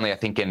first friendly, I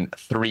think, in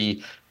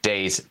 3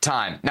 days'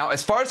 time. Now,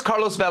 as far as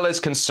Carlos Vela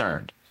is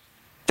concerned,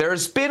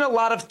 there's been a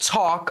lot of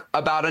talk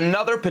about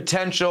another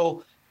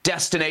potential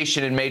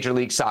destination in Major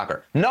League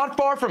Soccer, not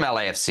far from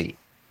LAFC.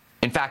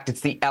 In fact, it's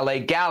the LA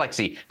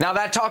Galaxy. Now,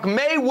 that talk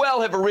may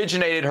well have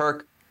originated,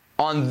 Herc,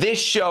 on this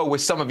show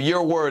with some of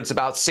your words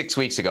about 6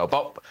 weeks ago.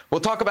 But we'll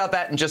talk about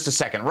that in just a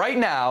second. Right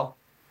now,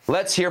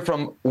 let's hear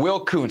from Will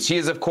Kuntz. He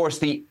is, of course,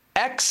 the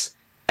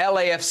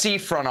ex-LAFC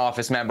front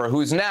office member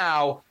who's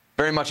now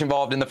very much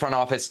involved in the front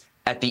office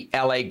at the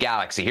LA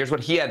Galaxy. Here's what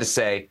he had to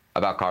say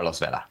about Carlos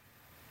Vela.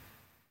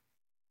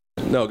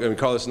 No, I mean,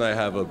 Carlos and I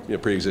have a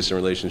pre-existing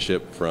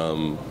relationship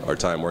from our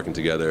time working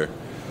together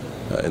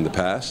in the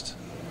past,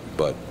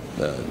 but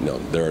no,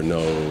 there are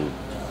no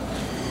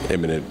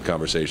imminent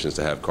conversations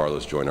to have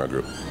Carlos join our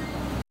group.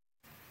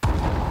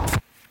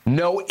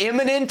 No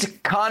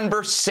imminent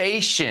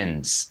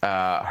conversations,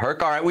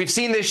 Herc. All right, we've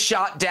seen this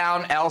shot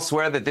down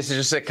elsewhere, that this is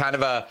just a kind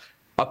of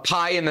a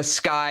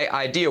pie-in-the-sky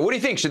idea. What do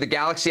you think? Should the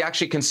Galaxy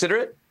actually consider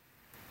it?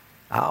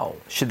 Oh,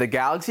 should the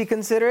Galaxy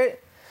consider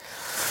it?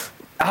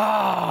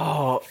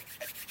 Oh,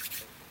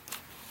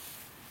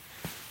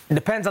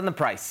 depends on the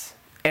price.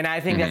 And I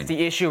think that's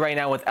the issue right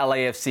now with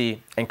LAFC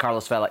and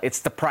Carlos Vela. It's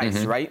the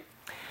price, right?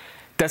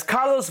 Does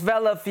Carlos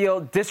Vela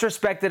feel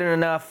disrespected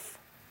enough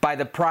by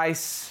the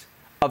price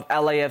of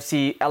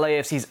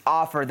LAFC's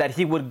offer that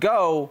he would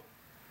go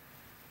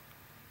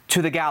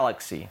to the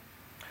Galaxy?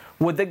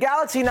 Would the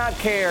Galaxy not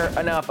care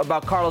enough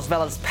about Carlos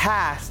Vela's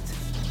past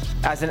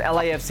as an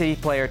LAFC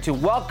player to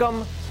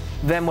welcome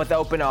them with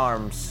open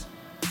arms?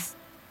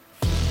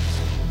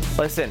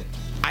 Listen,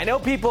 I know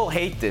people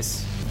hate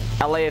this.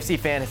 LAFC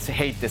fans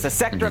hate this. A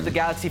sector of the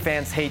Galaxy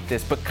fans hate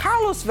this. But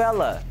Carlos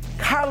Vela,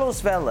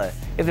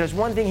 if there's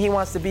one thing he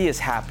wants to be is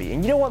happy.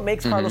 And you know what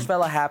makes Carlos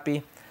Vela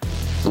happy?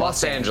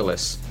 Los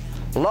Angeles.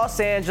 Los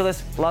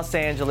Angeles.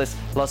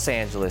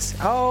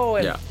 Oh,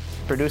 and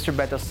producer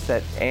Beto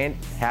said, and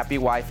happy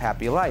wife,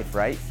 happy life,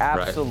 right?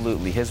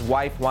 Absolutely. Right. His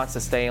wife wants to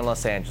stay in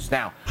Los Angeles.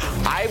 Now,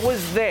 I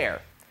was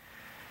there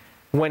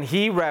when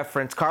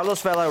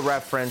Carlos Vela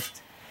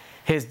referenced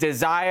his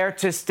desire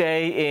to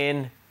stay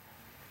in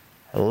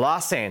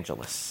Los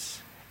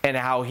Angeles and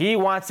how he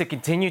wants to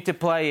continue to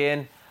play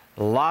in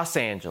Los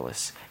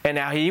Angeles and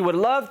how he would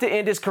love to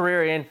end his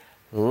career in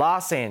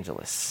Los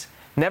Angeles.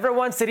 Never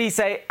once did he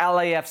say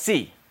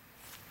LAFC.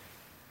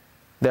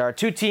 There are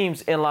 2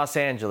 teams in Los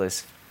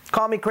Angeles.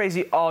 Call me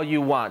crazy all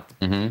you want.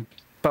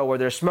 But where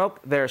there's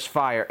smoke, there's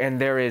fire. And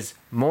there is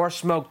more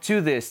smoke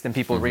to this than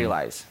people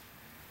realize.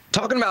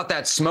 Talking about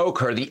that smoke,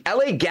 the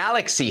LA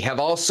Galaxy have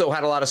also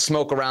had a lot of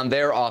smoke around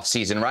their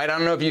offseason, right? I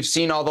don't know if you've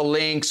seen all the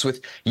links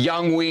with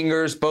young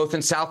wingers, both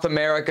in South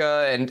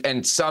America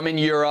and some in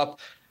Europe.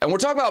 And we're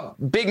talking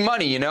about big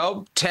money,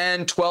 $10,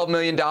 $12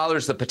 million,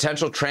 the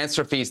potential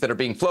transfer fees that are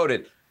being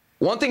floated.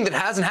 One thing that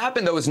hasn't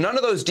happened, though, is none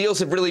of those deals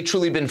have really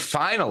truly been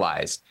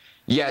finalized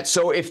yet.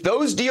 So if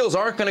those deals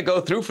aren't going to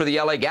go through for the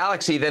LA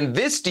Galaxy, then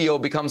this deal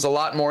becomes a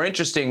lot more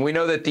interesting. We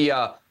know that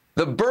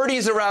the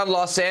birdies around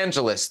Los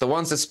Angeles, the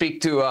ones that speak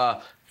to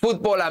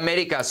Futbol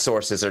America's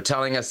sources, are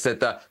telling us that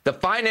the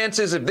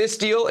finances of this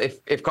deal,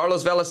 if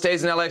Carlos Vela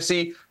stays in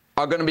LAFC,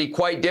 are going to be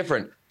quite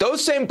different.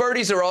 Those same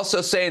birdies are also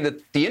saying that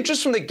the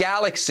interest from the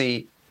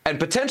Galaxy and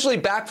potentially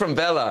back from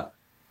Vela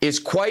is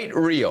quite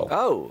real.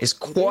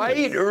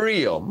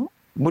 Real.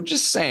 We're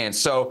just saying.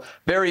 So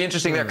very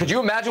interesting there. Could you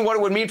imagine what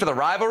it would mean for the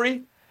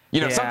rivalry?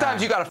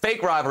 Sometimes you got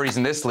fake rivalries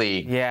in this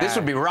league. Yeah. This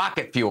would be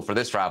rocket fuel for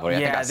this rivalry. I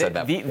think I said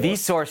that before.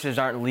 These sources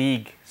aren't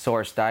league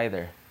sourced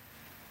either.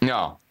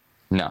 No.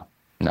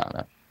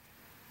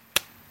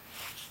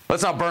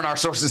 Let's not burn our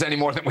sources any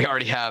more than we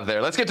already have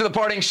there. Let's get to the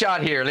parting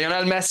shot here.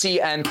 Lionel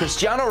Messi and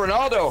Cristiano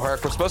Ronaldo,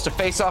 Herc, were supposed to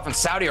face off in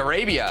Saudi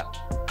Arabia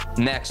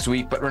next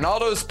week, but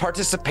Ronaldo's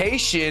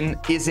participation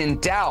is in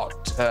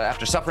doubt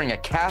after suffering a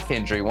calf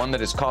injury, one that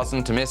has caused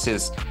him to miss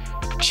his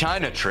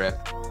China trip.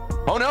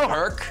 Oh no,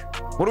 Herc.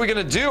 What are we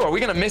going to do? Are we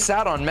going to miss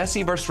out on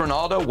Messi versus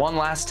Ronaldo one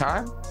last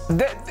time?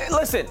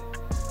 Listen,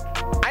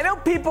 I know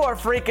people are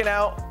freaking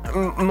out,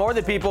 more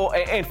than people,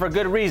 and for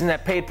good reason,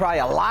 that paid probably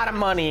a lot of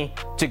money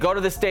to go to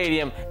the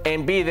stadium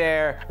and be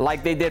there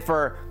like they did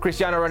for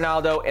Cristiano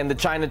Ronaldo and the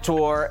China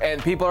tour,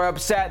 and people are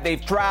upset.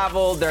 They've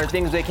traveled. There are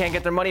things they can't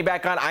get their money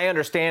back on. I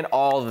understand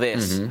all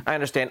this.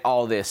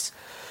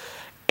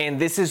 And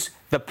this is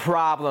the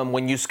problem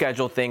when you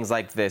schedule things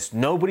like this.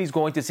 Nobody's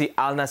going to see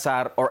Al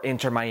Nassr or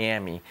Inter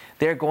Miami.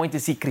 They're going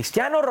to see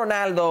Cristiano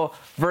Ronaldo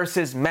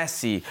versus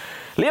Messi.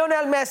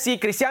 Lionel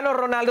Messi, Cristiano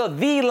Ronaldo,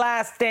 the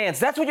last dance.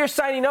 That's what you're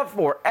signing up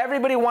for.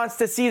 Everybody wants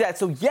to see that.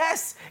 So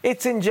yes,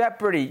 it's in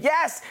jeopardy.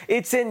 Yes,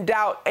 it's in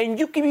doubt. And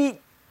you can be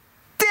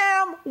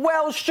damn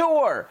well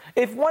sure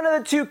if one of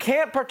the two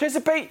can't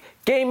participate,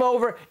 game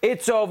over,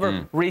 it's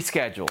over,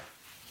 reschedule.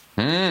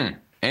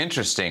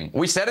 Interesting.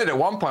 We said it at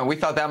one point. We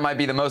thought that might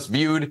be the most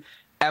viewed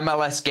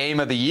MLS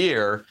game of the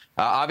year.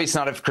 Obviously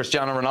not if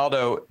Cristiano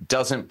Ronaldo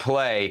doesn't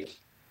play.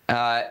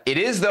 It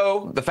is,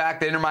 though, the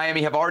fact that Inter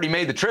Miami have already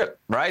made the trip,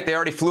 right? They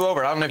already flew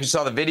over. I don't know if you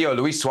saw the video of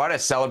Luis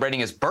Suarez celebrating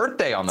his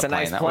birthday on the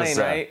plane. It's a nice plane,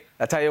 right?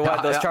 I tell you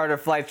what, those charter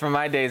flights from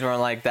my days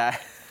weren't like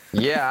that.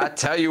 Yeah, I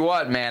tell you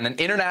what, man, an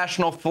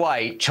international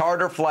flight,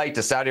 charter flight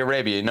to Saudi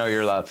Arabia. You know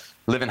you're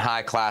living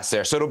high class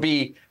there. So it'll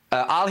be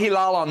Al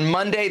Hilal on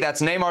Monday.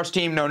 That's Neymar's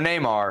team, no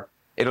Neymar.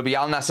 It'll be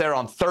Al Nassr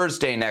on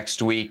Thursday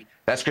next week.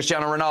 That's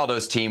Cristiano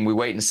Ronaldo's team. We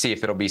wait and see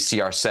if it'll be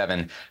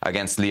CR7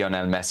 against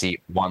Lionel Messi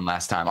one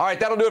last time. All right,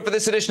 that'll do it for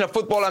this edition of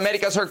Futbol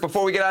Americas. Herc,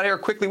 before we get out of here,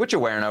 quickly, what you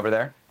wearing over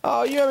there?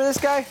 Oh, you remember this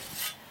guy?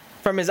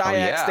 From his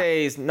Ajax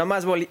days. No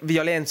más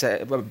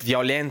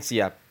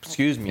violencia.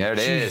 Excuse me. There it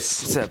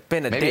is. It's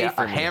been a day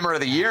for me. Hammer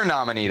of the Year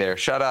nominee there.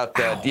 Shout out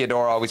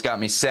Theodore, always got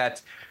me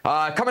set.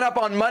 Coming up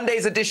on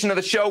Monday's edition of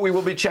the show, we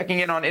will be checking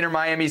in on Inter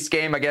Miami's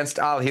game against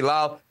Al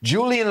Hilal.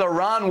 Julian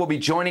Laurent will be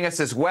joining us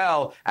as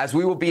well, as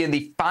we will be in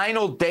the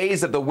final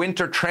days of the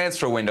winter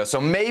transfer window. So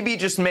maybe,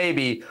 just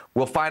maybe,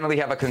 we'll finally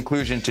have a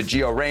conclusion to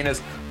Gio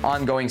Reyna's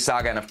ongoing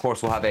saga. And of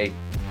course, we'll have a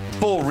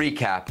full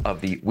recap of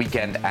the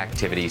weekend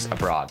activities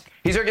abroad.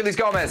 He's Hercules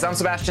Gomez. I'm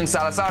Sebastian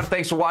Salazar.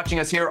 Thanks for watching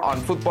us here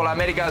on Futbol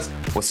Americas.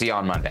 We'll see you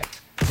on Monday.